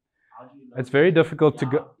Saturday. How do you know? It's very difficult to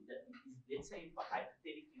go... Let's say,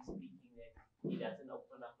 hypothetically speaking, that He doesn't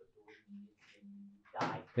open up a door and you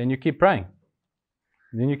die. Then you keep praying.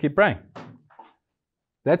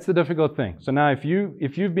 That's the difficult thing. So now if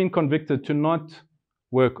you've been convicted to not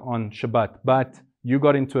work on Shabbat, but you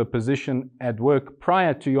got into a position at work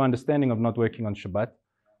prior to your understanding of not working on Shabbat,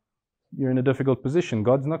 you're in a difficult position.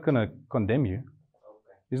 God's not going to condemn you.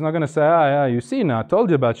 He's not going to say, you see now, I told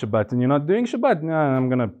you about Shabbat and you're not doing Shabbat. No, I'm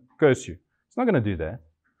going to curse you. He's not going to do that.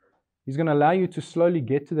 He's going to allow you to slowly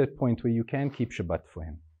get to that point where you can keep Shabbat for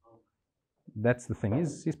Him. That's the thing.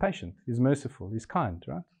 He's patient. He's merciful. He's kind,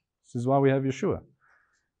 right? This is why we have Yeshua.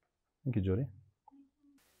 Thank you, Jody.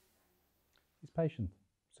 He's patient.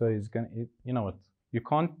 So he's going to, you know what? You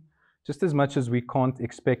can't, just as much as we can't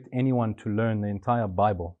expect anyone to learn the entire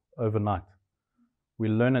Bible overnight. We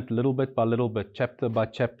learn it little bit by little bit, chapter by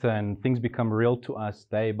chapter, and things become real to us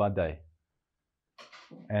day by day.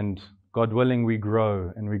 And God willing, we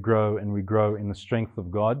grow and we grow and we grow in the strength of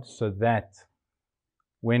God, so that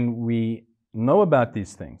when we know about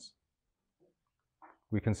these things,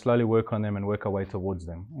 we can slowly work on them and work our way towards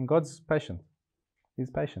them. And God's patient. He's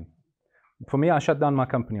patient. For me, I shut down my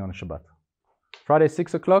company on a Shabbat. Friday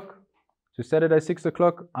 6 o'clock to Saturday 6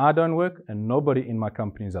 o'clock, I don't work, and nobody in my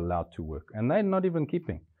company is allowed to work. And they're not even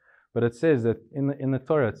keeping. But it says that in the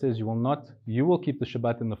Torah, it says you will keep the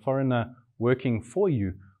Shabbat, and the foreigner working for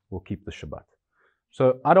you will keep the Shabbat.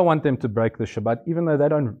 So I don't want them to break the Shabbat, even though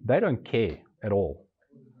they don't care at all.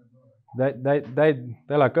 They're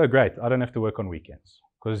like, oh great, I don't have to work on weekends,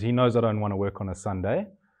 because he knows I don't want to work on a Sunday,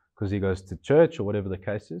 because he goes to church or whatever the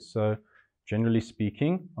case is. So Generally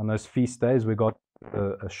speaking, on those feast days, we got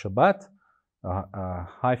a Shabbat, a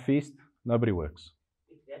high feast. Nobody works.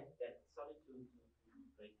 Sorry to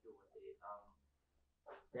break you with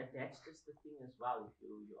that's just the thing as well. If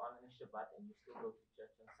you're on a Shabbat and you still go to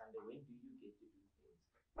church on Sunday, when do you get to do things?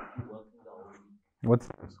 You're working the whole week. What's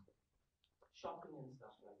this? Shopping and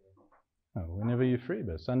stuff like that. Oh, whenever you're free,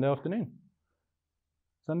 but Sunday afternoon.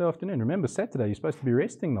 Sunday afternoon. Remember, Saturday, you're supposed to be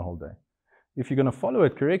resting the whole day. If you're going to follow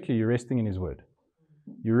it correctly, you're resting in His Word.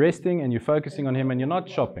 You're resting and you're focusing on Him and you're not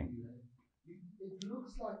shopping. It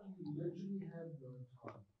looks like you literally have no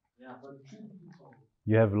time. Yeah. But truth be told,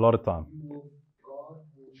 You have a lot of time. God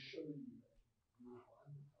will show you that you will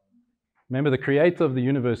find the time. Remember, the Creator of the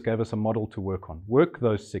universe gave us a model to work on. Work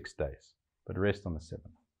those 6 days, but rest on the 7th. It's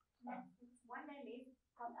 1 day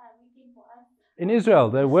less weekend for us. In Israel,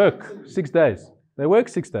 they work 6 days. They work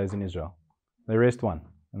 6 days in Israel. They rest 1,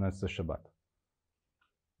 and that's the Shabbat.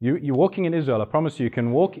 You're walking in Israel, I promise you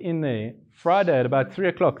can walk in there Friday at about 3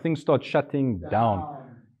 o'clock, things start shutting down.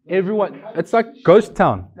 Everyone, it's like ghost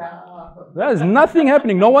town. There's nothing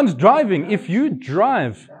happening. No one's driving. If you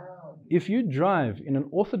drive in an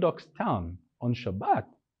Orthodox town on Shabbat,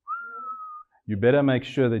 you better make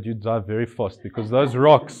sure that you drive very fast because those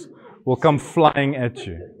rocks will come flying at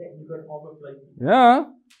you. Yeah.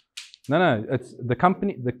 No, it's the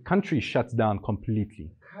country shuts down completely.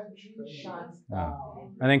 Yeah.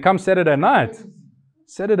 And then come Saturday night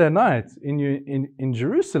in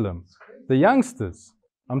Jerusalem, the youngsters,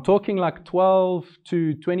 I'm talking like 12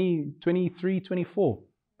 to 20, 23, 24,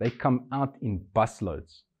 they come out in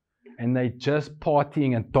busloads and they just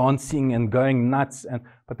partying and dancing and going nuts.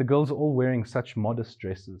 But the girls are all wearing such modest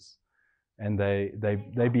dresses and they're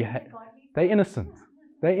innocent.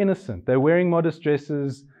 They're innocent. They're wearing modest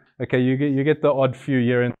dresses. Okay, you get the odd few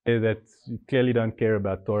here and there that clearly don't care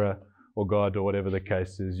about Torah or God or whatever the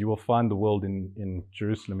case is. You will find the world in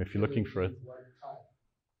Jerusalem if you're looking for it.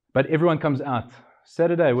 But everyone comes out.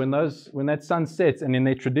 Saturday, when that sun sets, and in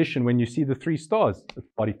their tradition, when you see the 3 stars, it's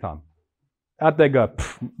party time. Out they go.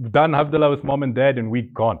 Done Havdalah with mom and dad, and we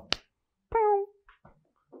gone.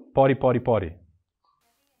 Party, party, party.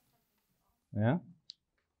 Yeah?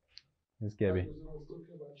 Here's Gabby.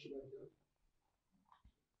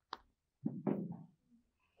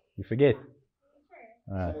 You forget.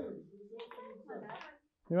 All right.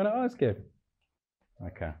 You want to ask Gabby?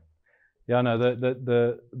 Okay. Yeah, no,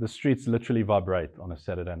 the streets literally vibrate on a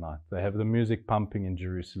Saturday night. They have the music pumping in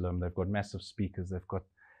Jerusalem. They've got massive speakers. They've got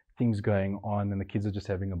things going on, and the kids are just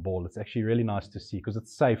having a ball. It's actually really nice to see because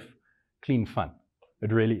it's safe, clean fun.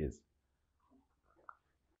 It really is.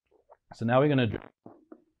 So now we're going to do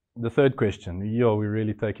the third question. Yo, we're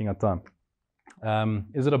really taking our time.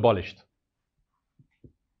 Is it abolished?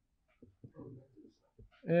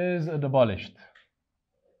 Is it abolished?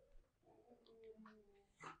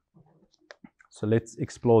 So let's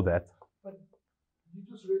explore that. But you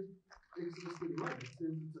just read Exodus 31. It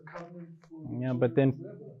says it's a covenant for Yeah, but then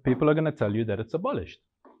people are going to tell you that it's abolished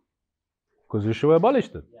because Yeshua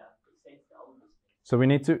abolished it. So we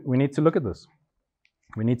need to look at this.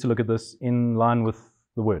 We need to look at this in line with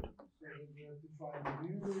the Word.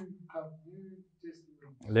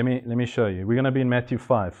 Let me show you. We're going to be in Matthew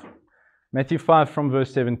 5. Matthew 5 from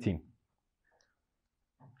verse 17.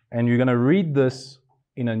 And you're going to read this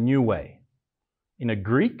in a new way. In a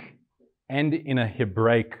Greek and in a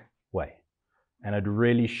Hebraic way. And it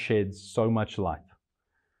really sheds so much light.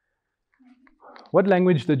 What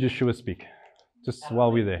language did Yeshua speak? Just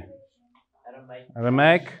while we're there.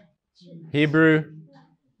 Aramaic, Hebrew,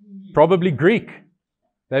 probably Greek.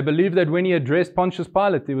 They believe that when he addressed Pontius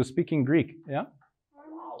Pilate, he was speaking Greek. Yeah?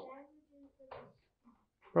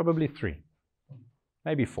 Probably 3.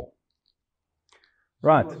 Maybe 4.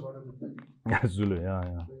 Right. Zulu,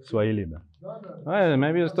 yeah. Swahili. Well,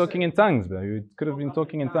 maybe he was talking in tongues, but he could have been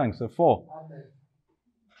talking in tongues. So 4.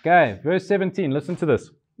 Okay, verse 17. Listen to this.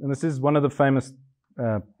 And this is one of the famous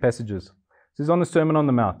passages. This is on the Sermon on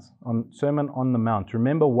the Mount. Sermon on the Mount.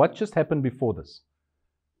 Remember what just happened before this?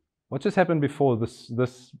 What just happened before this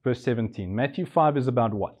verse 17? Matthew 5 is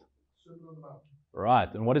about what? Sermon on the Mount.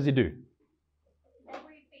 Right. And what does he do?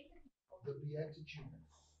 The Beatitudes.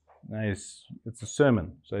 No, it's a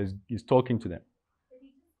sermon. So he's talking to them.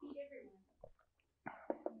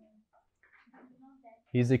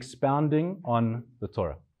 He's expounding on the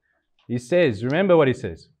Torah. He says, remember what he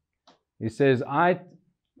says. He says,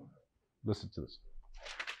 listen to this.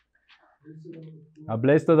 How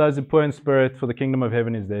blessed are those who are poor in spirit, for the kingdom of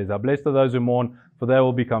heaven is theirs. How blessed are those who mourn, for they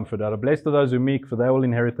will be comforted. How blessed are those who are meek, for they will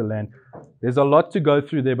inherit the land. There's a lot to go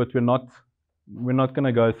through there, but we're not going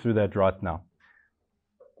to go through that right now.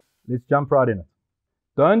 Let's jump right in it.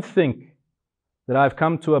 Don't think that I've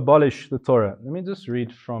come to abolish the Torah. Let me just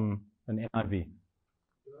read from an NIV.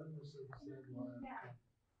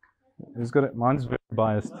 Who's got it? Mine's very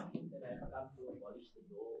biased. Not think that I have come to abolish the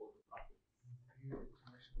law or the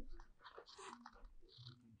prophets.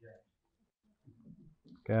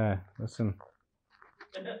 Okay, listen.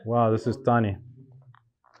 Wow, this is tiny.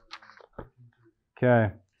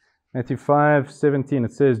 Okay. Matthew 5:17,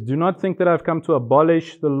 it says, "Do not think that I've come to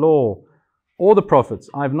abolish the law or the prophets.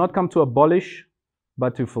 I have not come to abolish,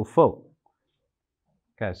 but to fulfill."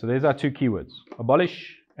 Okay, so there's our two keywords.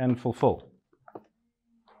 Abolish and fulfill.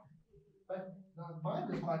 But now mine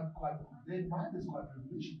is quite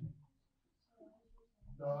revolutionary.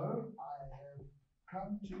 No, I have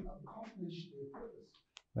come to accomplish their purpose.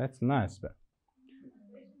 That's nice, but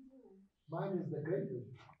Mine is the great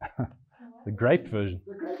version. the grape version.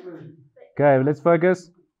 The great version. Okay, let's focus.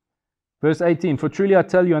 Verse 18, "For truly I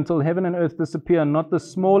tell you, until heaven and earth disappear, not the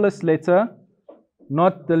smallest letter,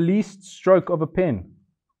 not the least stroke of a pen,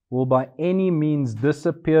 will by any means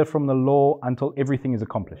disappear from the law until everything is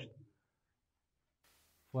accomplished."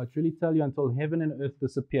 For I truly tell you, until heaven and earth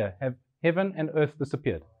disappear. Have heaven and earth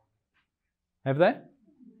disappeared? Have they?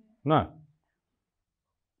 No.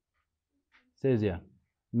 It says here,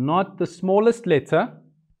 not the smallest letter.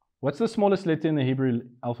 What's the smallest letter in the Hebrew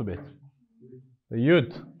alphabet? The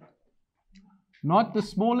Yud. Not the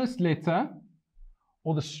smallest letter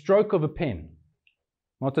or the stroke of a pen.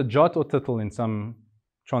 Not a jot or tittle in some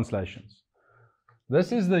translations.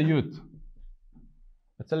 This is the Yud.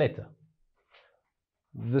 It's a letter.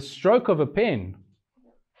 The stroke of a pen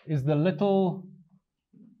is the little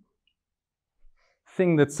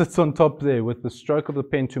thing that sits on top there with the stroke of the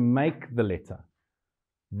pen to make the letter.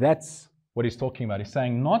 That's what he's talking about. He's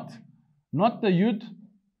saying not the Yud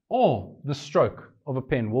or the stroke of a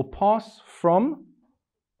pen will pass from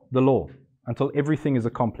the law until everything is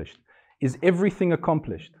accomplished. Is everything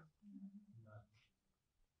accomplished?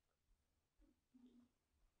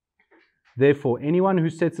 Therefore, anyone who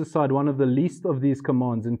sets aside one of the least of these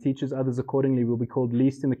commands and teaches others accordingly will be called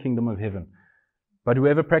least in the kingdom of heaven. But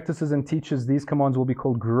whoever practices and teaches these commands will be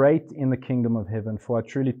called great in the kingdom of heaven. For I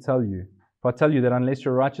tell you that unless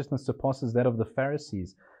your righteousness surpasses that of the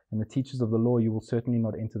Pharisees and the teachers of the law, you will certainly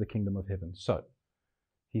not enter the kingdom of heaven. So,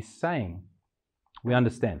 he's saying, we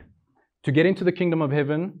understand. To get into the kingdom of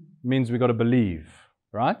heaven means we've got to believe,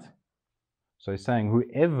 right? So he's saying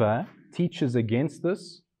whoever teaches against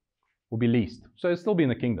this will be least. So he'll still be in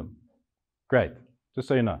the kingdom. Great, just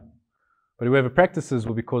so you know. But whoever practices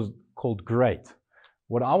will be called great.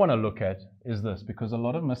 What I want to look at is this, because a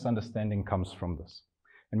lot of misunderstanding comes from this.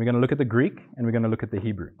 And we're going to look at the Greek and we're going to look at the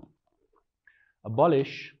Hebrew.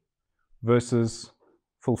 Abolish versus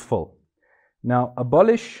fulfill. Now,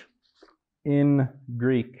 abolish in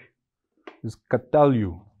Greek is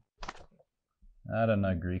katalou. I don't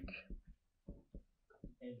know Greek.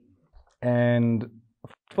 And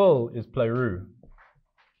fulfill is plerou.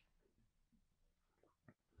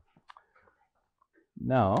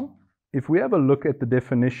 Now, if we have a look at the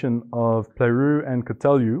definition of plerou and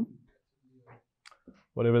katalou,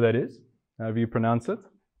 whatever that is, however you pronounce it,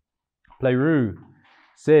 plerou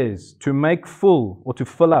says to make full or to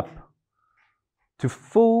fill up, to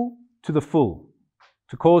full to the full,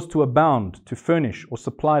 to cause to abound, to furnish or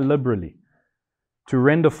supply liberally, to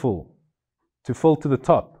render full, to fill to the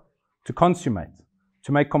top, to consummate,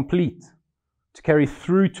 to make complete, to carry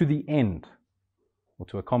through to the end, or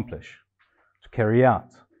to accomplish, to carry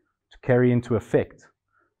out, to carry into effect,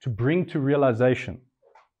 to bring to realization,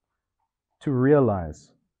 to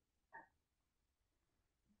realize,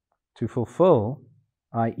 to fulfill,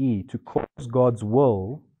 i.e., to cause God's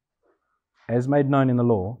will, as made known in the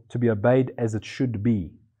law, to be obeyed as it should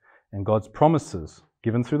be, and God's promises,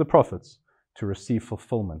 given through the prophets, to receive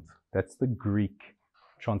fulfillment. That's the Greek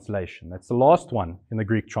translation. That's the last one in the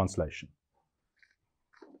Greek translation.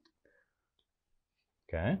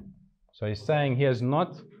 Okay? So he's saying he has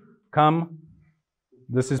not come,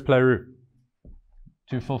 this is plerou.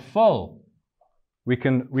 To fulfill, we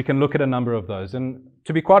can look at a number of those. And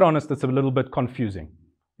to be quite honest, it's a little bit confusing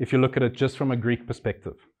if you look at it just from a Greek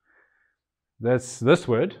perspective. That's this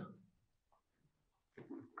word.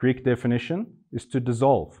 Greek definition is to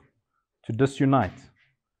dissolve, to disunite,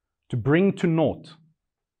 to bring to naught,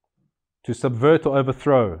 to subvert or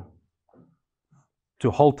overthrow,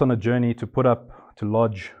 to halt on a journey, to put up, to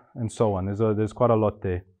lodge, and so on. There's quite a lot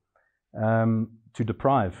there. To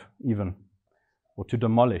deprive, even, or to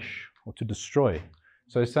demolish, or to destroy.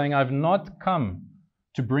 So he's saying, I've not come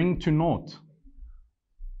to bring to naught,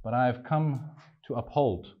 but I have come to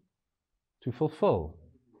uphold, to fulfill.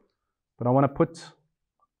 But I want to put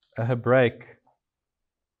a Hebraic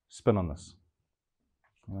spin on this.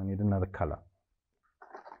 And I need another color.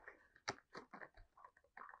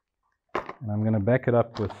 And I'm going to back it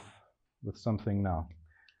up with something now.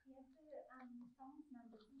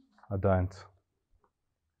 I don't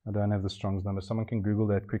have the Strong's number. Someone can Google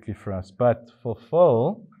that quickly for us. But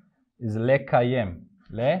fulfill is lekayem.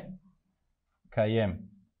 Lekayem.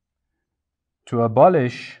 To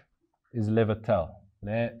abolish is levatel.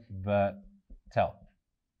 Levatel.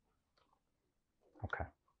 Okay.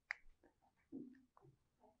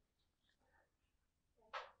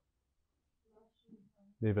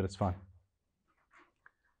 Leave it, it's fine.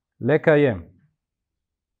 Lekayem.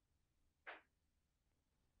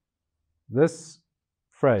 This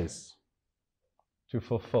phrase, to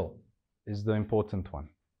fulfill, is the important one.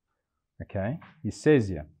 Okay? He says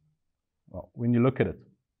here, well, when you look at it,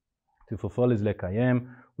 to fulfill is lekayem,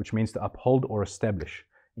 which means to uphold or establish.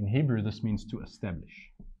 In Hebrew, this means to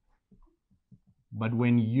establish. But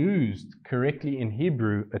when used correctly in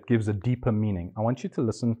Hebrew, it gives a deeper meaning. I want you to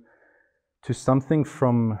listen to something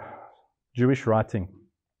from Jewish writing.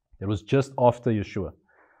 It was just after Yeshua.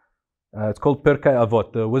 It's called Pirkei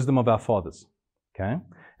Avot, the wisdom of our fathers. Okay?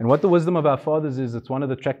 And what the wisdom of our fathers is, it's one of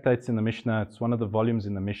the tractates in the Mishnah, it's one of the volumes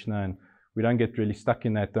in the Mishnah, and we don't get really stuck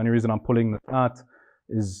in that. The only reason I'm pulling this out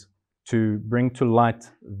is to bring to light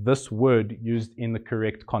this word used in the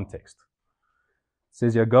correct context. It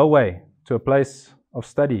says here, go away to a place of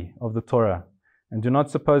study of the Torah, and do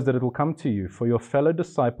not suppose that it will come to you, for your fellow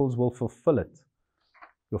disciples will fulfill it.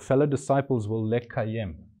 Your fellow disciples will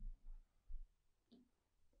lekayem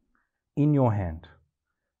in your hand,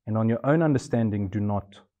 and on your own understanding do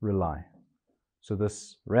not rely. So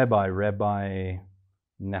this Rabbi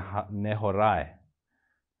Nehorai,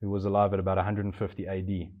 who was alive at about 150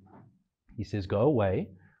 AD, he says, go away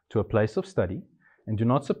to a place of study, and do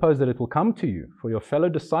not suppose that it will come to you, for your fellow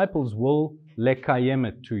disciples will lekayem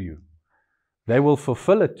it to you. They will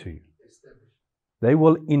fulfill it to you. They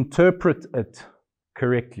will interpret it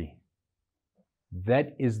correctly.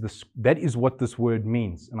 That is what this word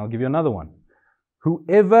means. And I'll give you another one.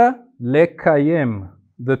 Whoever lekayem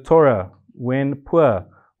the Torah when poor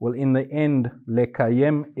will in the end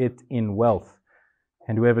lekayem it in wealth.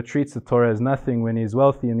 And whoever treats the Torah as nothing when he is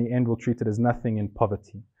wealthy, in the end will treat it as nothing in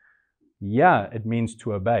poverty. Yeah, it means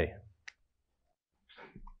to obey.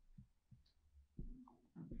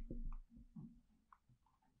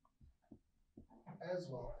 As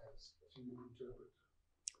well as to interpret.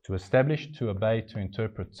 To establish, to obey, to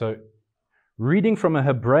interpret. So, reading from a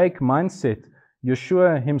Hebraic mindset,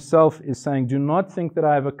 Yeshua himself is saying, do not think that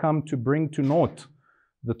I have come to bring to naught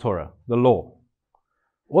the Torah, the law,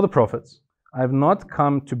 or the prophets. I have not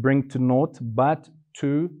come to bring to naught, but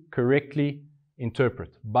to correctly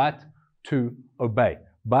interpret, but to obey,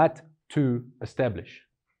 but to establish.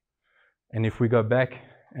 And if we go back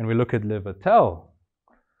and we look at levatel,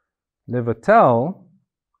 levatel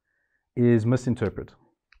is misinterpret.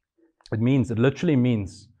 It literally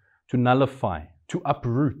means to nullify, to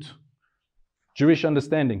uproot. Jewish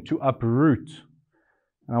understanding, to uproot.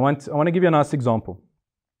 And I want to give you a nice example.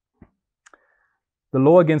 The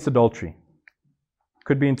law against adultery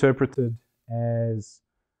could be interpreted as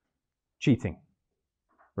cheating,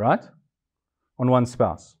 right? On one's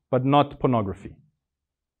spouse, but not pornography.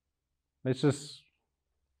 Let's just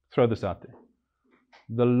throw this out there.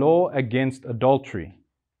 The law against adultery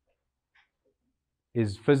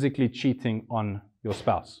is physically cheating on your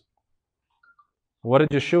spouse. What did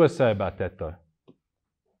Yeshua say about that though?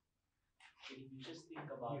 If you just think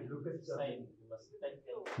about it, same, you must take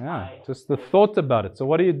the Yeah, eye just the thought about it. So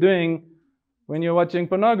what are you doing when you're watching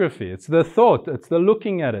pornography? It's the thought, it's the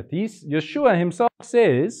looking at it. Yeshua himself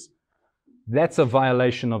says that's a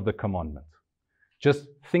violation of the commandment. Just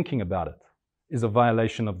thinking about it is a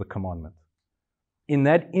violation of the commandment. In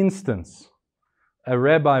that instance, a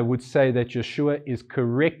rabbi would say that Yeshua is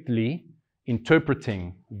correctly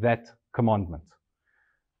interpreting that commandment.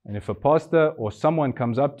 And if a pastor or someone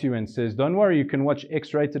comes up to you and says, don't worry, you can watch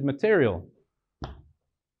X-rated material,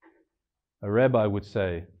 a rabbi would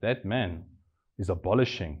say, that man is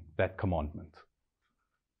abolishing that commandment.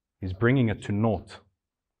 He's bringing it to naught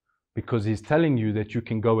because he's telling you that you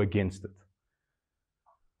can go against it.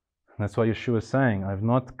 That's why Yeshua is saying, I've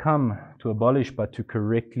not come to abolish, but to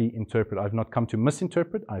correctly interpret. I've not come to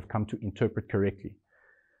misinterpret, I've come to interpret correctly.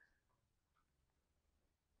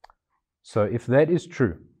 So if that is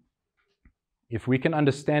true, if we can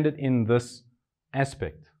understand it in this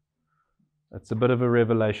aspect, it's a bit of a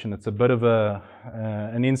revelation, it's a bit of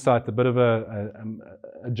an insight, a bit of an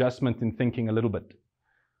adjustment in thinking a lot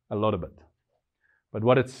of it. But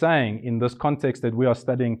what it's saying in this context that we are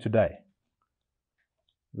studying today,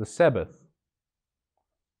 the Sabbath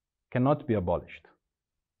cannot be abolished.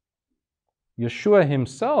 Yeshua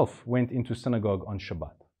himself went into synagogue on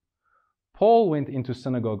Shabbat. Paul went into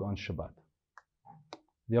synagogue on Shabbat.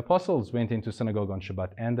 The apostles went into synagogue on Shabbat,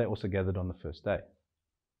 and they also gathered on the first day.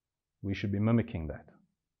 We should be mimicking that.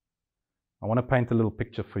 I want to paint a little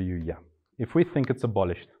picture for you here. If we think it's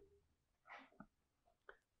abolished,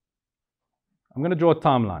 I'm going to draw a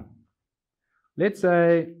timeline. Let's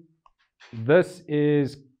say this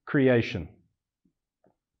is creation.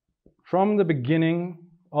 From the beginning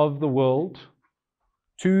of the world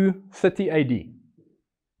to 30 AD,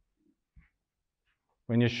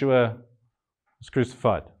 when Yeshua was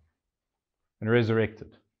crucified and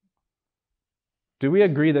resurrected. Do we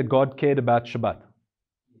agree that God cared about Shabbat?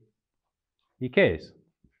 He cares.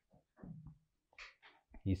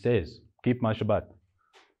 He says, keep my Shabbat.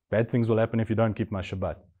 Bad things will happen if you don't keep my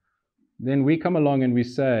Shabbat. Then we come along and we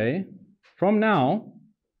say, from now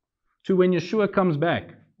to when Yeshua comes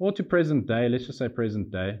back, or to present day, let's just say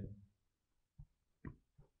present day,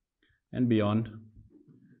 and beyond,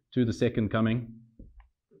 to the second coming.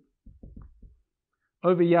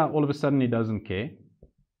 Over here, all of a sudden he doesn't care.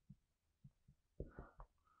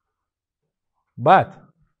 But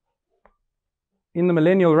in the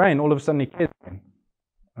millennial reign, all of a sudden he cares again.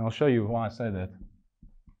 I'll show you why I say that.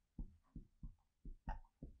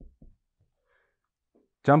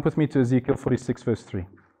 Jump with me to Ezekiel 46 verse 3.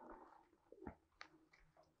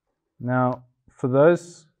 Now, for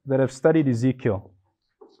those that have studied Ezekiel,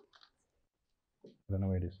 I don't know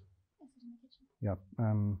where it is. Yeah,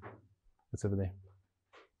 it's over there.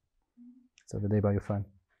 It's over there by your phone.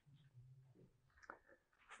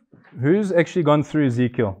 Who's actually gone through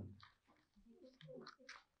Ezekiel?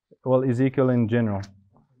 Well, Ezekiel in general.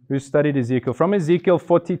 Who studied Ezekiel? From Ezekiel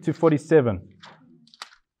 40 to 47.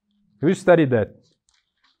 Who studied that?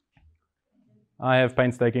 I have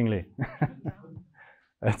painstakingly.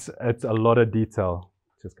 It's a lot of detail.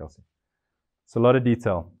 Just Kelsey. It's a lot of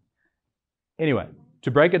detail. Anyway,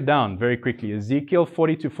 to break it down very quickly, Ezekiel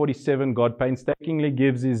 40 to 47, God painstakingly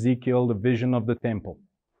gives Ezekiel the vision of the temple.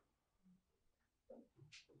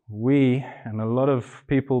 We, and a lot of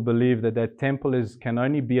people believe that that temple can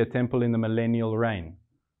only be a temple in the millennial reign.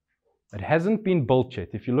 It hasn't been built yet.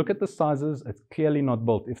 If you look at the sizes, it's clearly not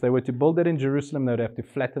built. If they were to build it in Jerusalem, they would have to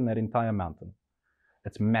flatten that entire mountain.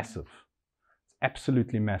 It's massive. It's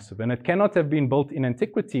absolutely massive. And it cannot have been built in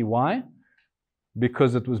antiquity. Why?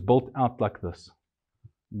 Because it was built out like this.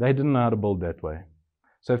 They didn't know how to build that way.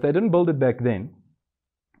 So if they didn't build it back then,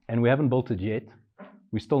 and we haven't built it yet,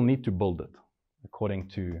 we still need to build it according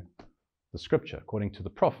to the scripture, according to the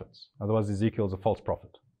prophets. Otherwise, Ezekiel is a false prophet.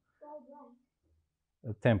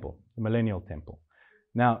 A temple, a millennial temple.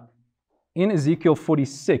 Now, in Ezekiel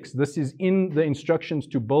 46, this is in the instructions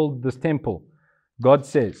to build this temple. God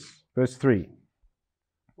says, verse 3.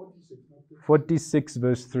 46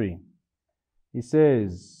 verse 3. He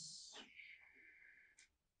says,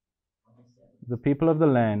 the people of the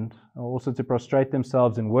land are also to prostrate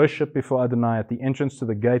themselves in worship before Adonai at the entrance to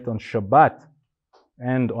the gate on Shabbat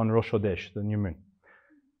and on Rosh Chodesh, the new moon.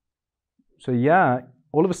 So yeah,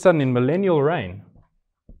 all of a sudden in millennial reign,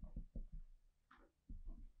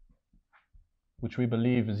 which we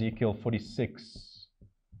believe Ezekiel 46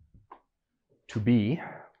 to be,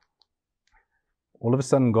 all of a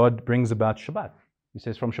sudden God brings about Shabbat. He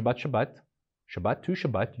says from Shabbat to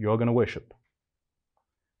Shabbat, you are going to worship.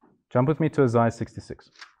 Jump with me to Isaiah 66.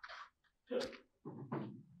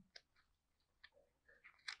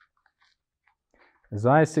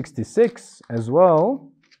 Isaiah 66 as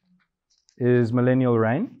well is millennial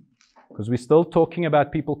reign, because we're still talking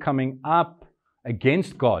about people coming up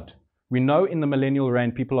against God. We know in the millennial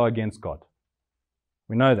reign people are against God.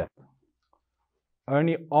 We know that.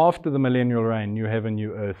 Only after the millennial reign, new heaven,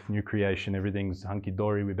 new earth, new creation, everything's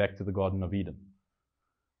hunky-dory, we're back to the Garden of Eden.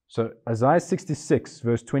 So Isaiah 66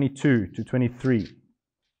 verse 22 to 23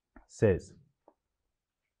 says,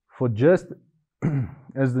 for just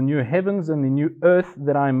as the new heavens and the new earth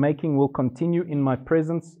that I am making will continue in my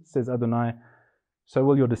presence, says Adonai, so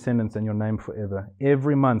will your descendants and your name forever.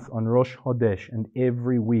 Every month on Rosh Chodesh and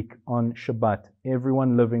every week on Shabbat,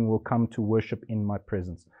 everyone living will come to worship in my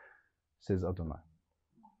presence, says Adonai.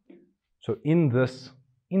 So in this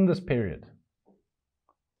period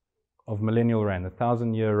of millennial reign, the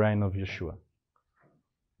 1,000-year reign of Yeshua,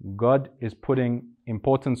 God is putting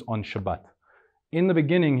importance on Shabbat. In the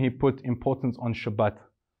beginning, He put importance on Shabbat.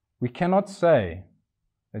 We cannot say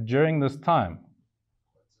that during this time,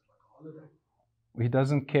 He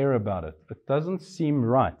doesn't care about it. It doesn't seem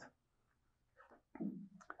right.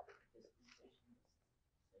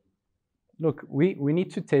 Look, we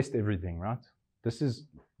need to test everything, right? This is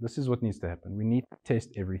what needs to happen. We need to test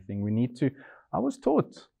everything. I was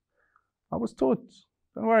taught I was taught,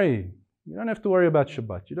 don't worry. You don't have to worry about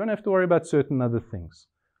Shabbat. You don't have to worry about certain other things.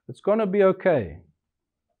 It's going to be okay.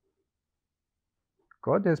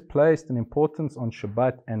 God has placed an importance on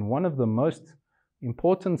Shabbat, and one of the most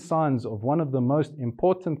important signs of one of the most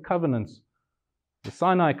important covenants, the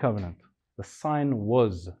Sinai covenant, the sign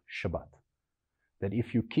was Shabbat. That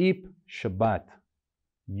if you keep Shabbat,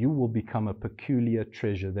 you will become a peculiar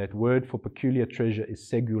treasure. That word for peculiar treasure is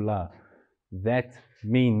segula. That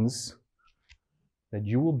means that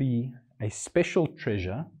you will be a special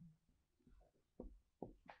treasure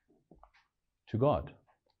to God.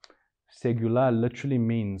 Segula literally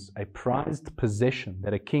means a prized possession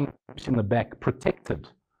that a king keeps in the back, protected.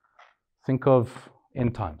 Think of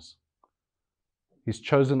end times. His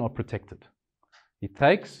chosen are protected. He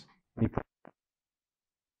takes,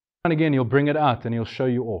 and again he'll bring it out and he'll show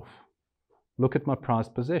you off. Look at my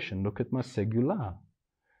prized possession. Look at my segula.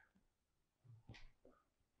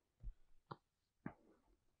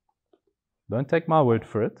 Don't take my word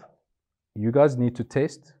for it. You guys need to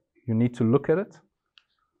test. You need to look at it.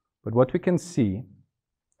 But what we can see,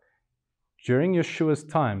 during Yeshua's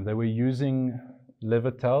time, they were using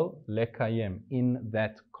levatel, lekayem, in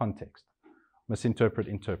that context. Misinterpret,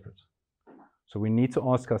 interpret. So we need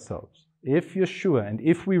to ask ourselves, if Yeshua, and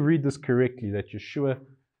if we read this correctly, that Yeshua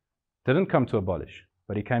didn't come to abolish,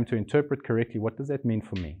 but he came to interpret correctly, what does that mean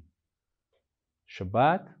for me?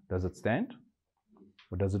 Shabbat, does it stand?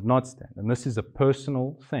 Or does it not stand? And this is a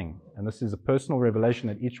personal thing. And this is a personal revelation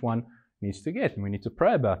that each one needs to get. And we need to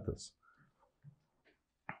pray about this.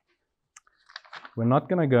 We're not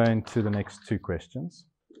going to go into the next two questions,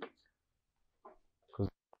 because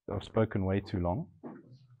I've spoken way too long.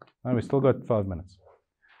 No, we've still got 5 minutes.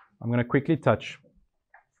 I'm going to quickly touch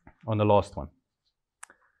on the last one.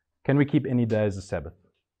 Can we keep any day as a Sabbath?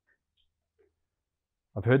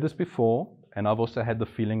 I've heard this before, and I've also had the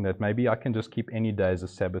feeling that maybe I can just keep any day as a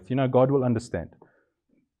Sabbath. You know, God will understand.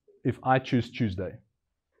 If I choose Tuesday,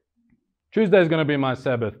 Tuesday is going to be my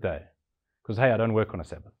Sabbath day. Because, hey, I don't work on a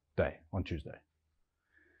Sabbath day, on Tuesday.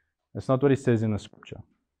 That's not what he says in the scripture.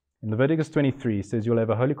 In Leviticus 23, he says you'll have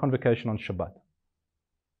a holy convocation on Shabbat.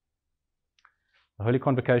 A holy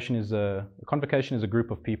convocation is a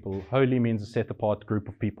group of people. Holy means a set apart group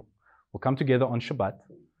of people. We'll come together on Shabbat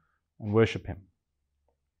and worship him.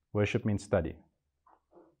 Worship means study,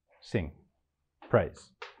 sing,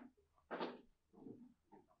 praise.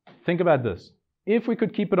 Think about this. If we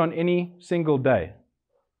could keep it on any single day,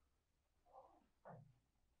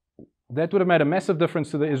 that would have made a massive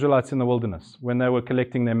difference to the Israelites in the wilderness when they were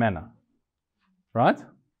collecting their manna. Right?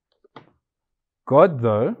 God,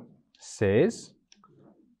 though, says,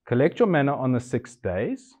 collect your manna on the 6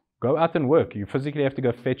 days, go out and work. You physically have to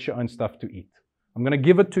go fetch your own stuff to eat. I'm going to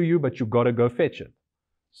give it to you, but you've got to go fetch it.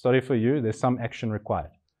 Sorry for you, there's some action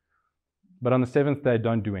required. But on the 7th day,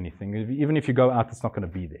 don't do anything. Even if you go out, it's not going to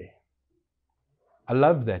be there. I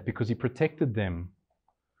love that because he protected them.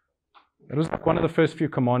 It was like one of the first few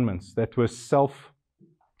commandments that were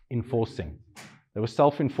self-enforcing. They were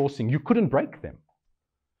self-enforcing. You couldn't break them.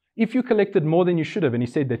 If you collected more than you should have, and he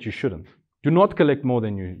said that you shouldn't, do not collect more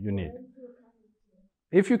than you need.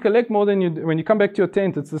 If you collect more than when you come back to your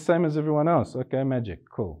tent, it's the same as everyone else. Okay, magic,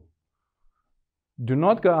 cool. Do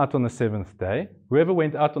not go out on the 7th day. Whoever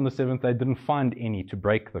went out on the 7th day didn't find any to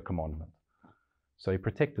break the commandment. So he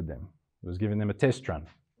protected them. He was giving them a test run.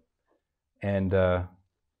 And the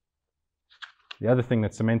other thing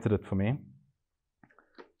that cemented it for me,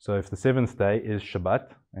 so if the 7th day is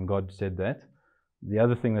Shabbat, and God said that, the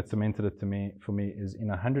other thing that cemented it for me is in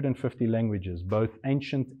 150 languages, both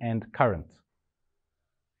ancient and current.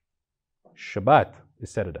 Shabbat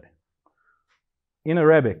is Saturday. In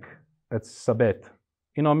Arabic, it's Sabbath.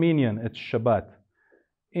 In Armenian, it's Shabbat.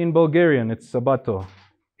 In Bulgarian, it's Sabbato.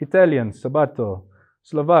 Italian, Sabbato.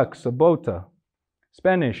 Slovak, Sabota.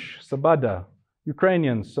 Spanish, Sabada.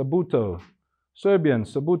 Ukrainian, Sabuto. Serbian,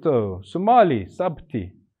 Sabuto. Somali,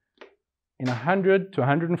 Sabti. In 100 to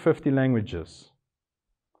 150 languages.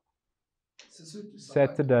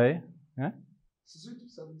 Saturday. Yeah?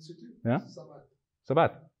 Yeah?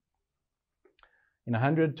 Sabbat. In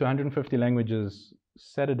 100 to 150 languages,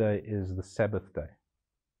 Saturday is the Sabbath day.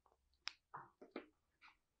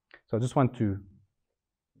 So I just want to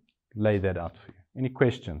lay that out for you. Any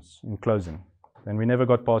questions in closing? And we never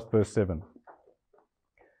got past verse 7.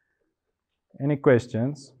 Any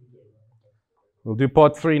questions? We'll do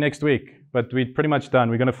part 3 next week, but we're pretty much done.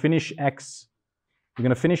 We're going to finish Acts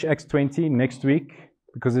 20 next week,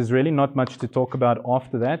 because there's really not much to talk about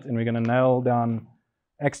after that, and we're going to nail down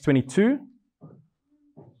Acts 22.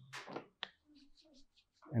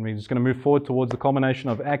 And we're just going to move forward towards the culmination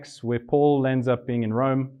of Acts, where Paul ends up being in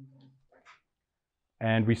Rome.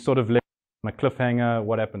 And we sort of left on a cliffhanger.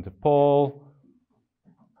 What happened to Paul?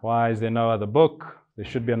 Why is there no other book? There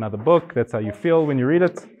should be another book. That's how you feel when you read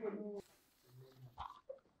it.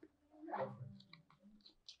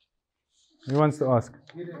 Who wants to ask?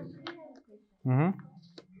 Mm-hmm. Okay,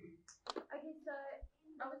 so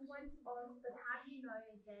I was once asked, but how do you know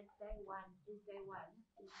that day one is day one,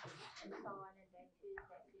 and so on, and day two is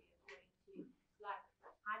day two, according to, like,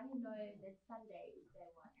 how do you know that Sunday is day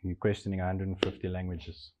one? You're questioning 150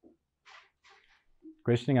 languages.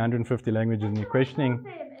 Questioning 150 languages, and you're questioning. And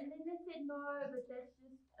then they said no, but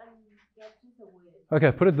that's just a word.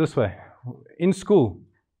 Okay, put it this way. In school,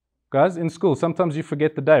 guys, in school, sometimes you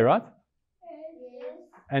forget the day, right? Yes.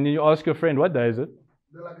 And you ask your friend, what day is it?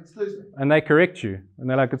 They're like, it's Thursday. And they correct you. And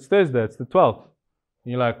they're like, it's Thursday, it's the 12th.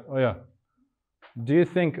 And you're like, oh yeah. Do you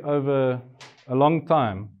think over a long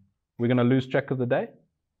time we're going to lose track of the day?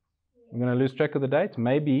 We're going to lose track of the date?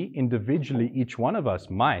 Maybe individually each one of us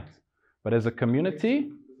might. But as a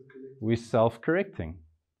community, we're self-correcting.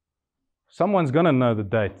 Someone's going to know the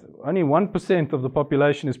date. Only 1% of the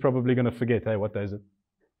population is probably going to forget, hey, what day is it?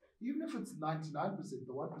 Even if it's 99%,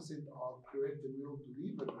 the 1% are correct and we'll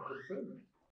believe it and confirm it.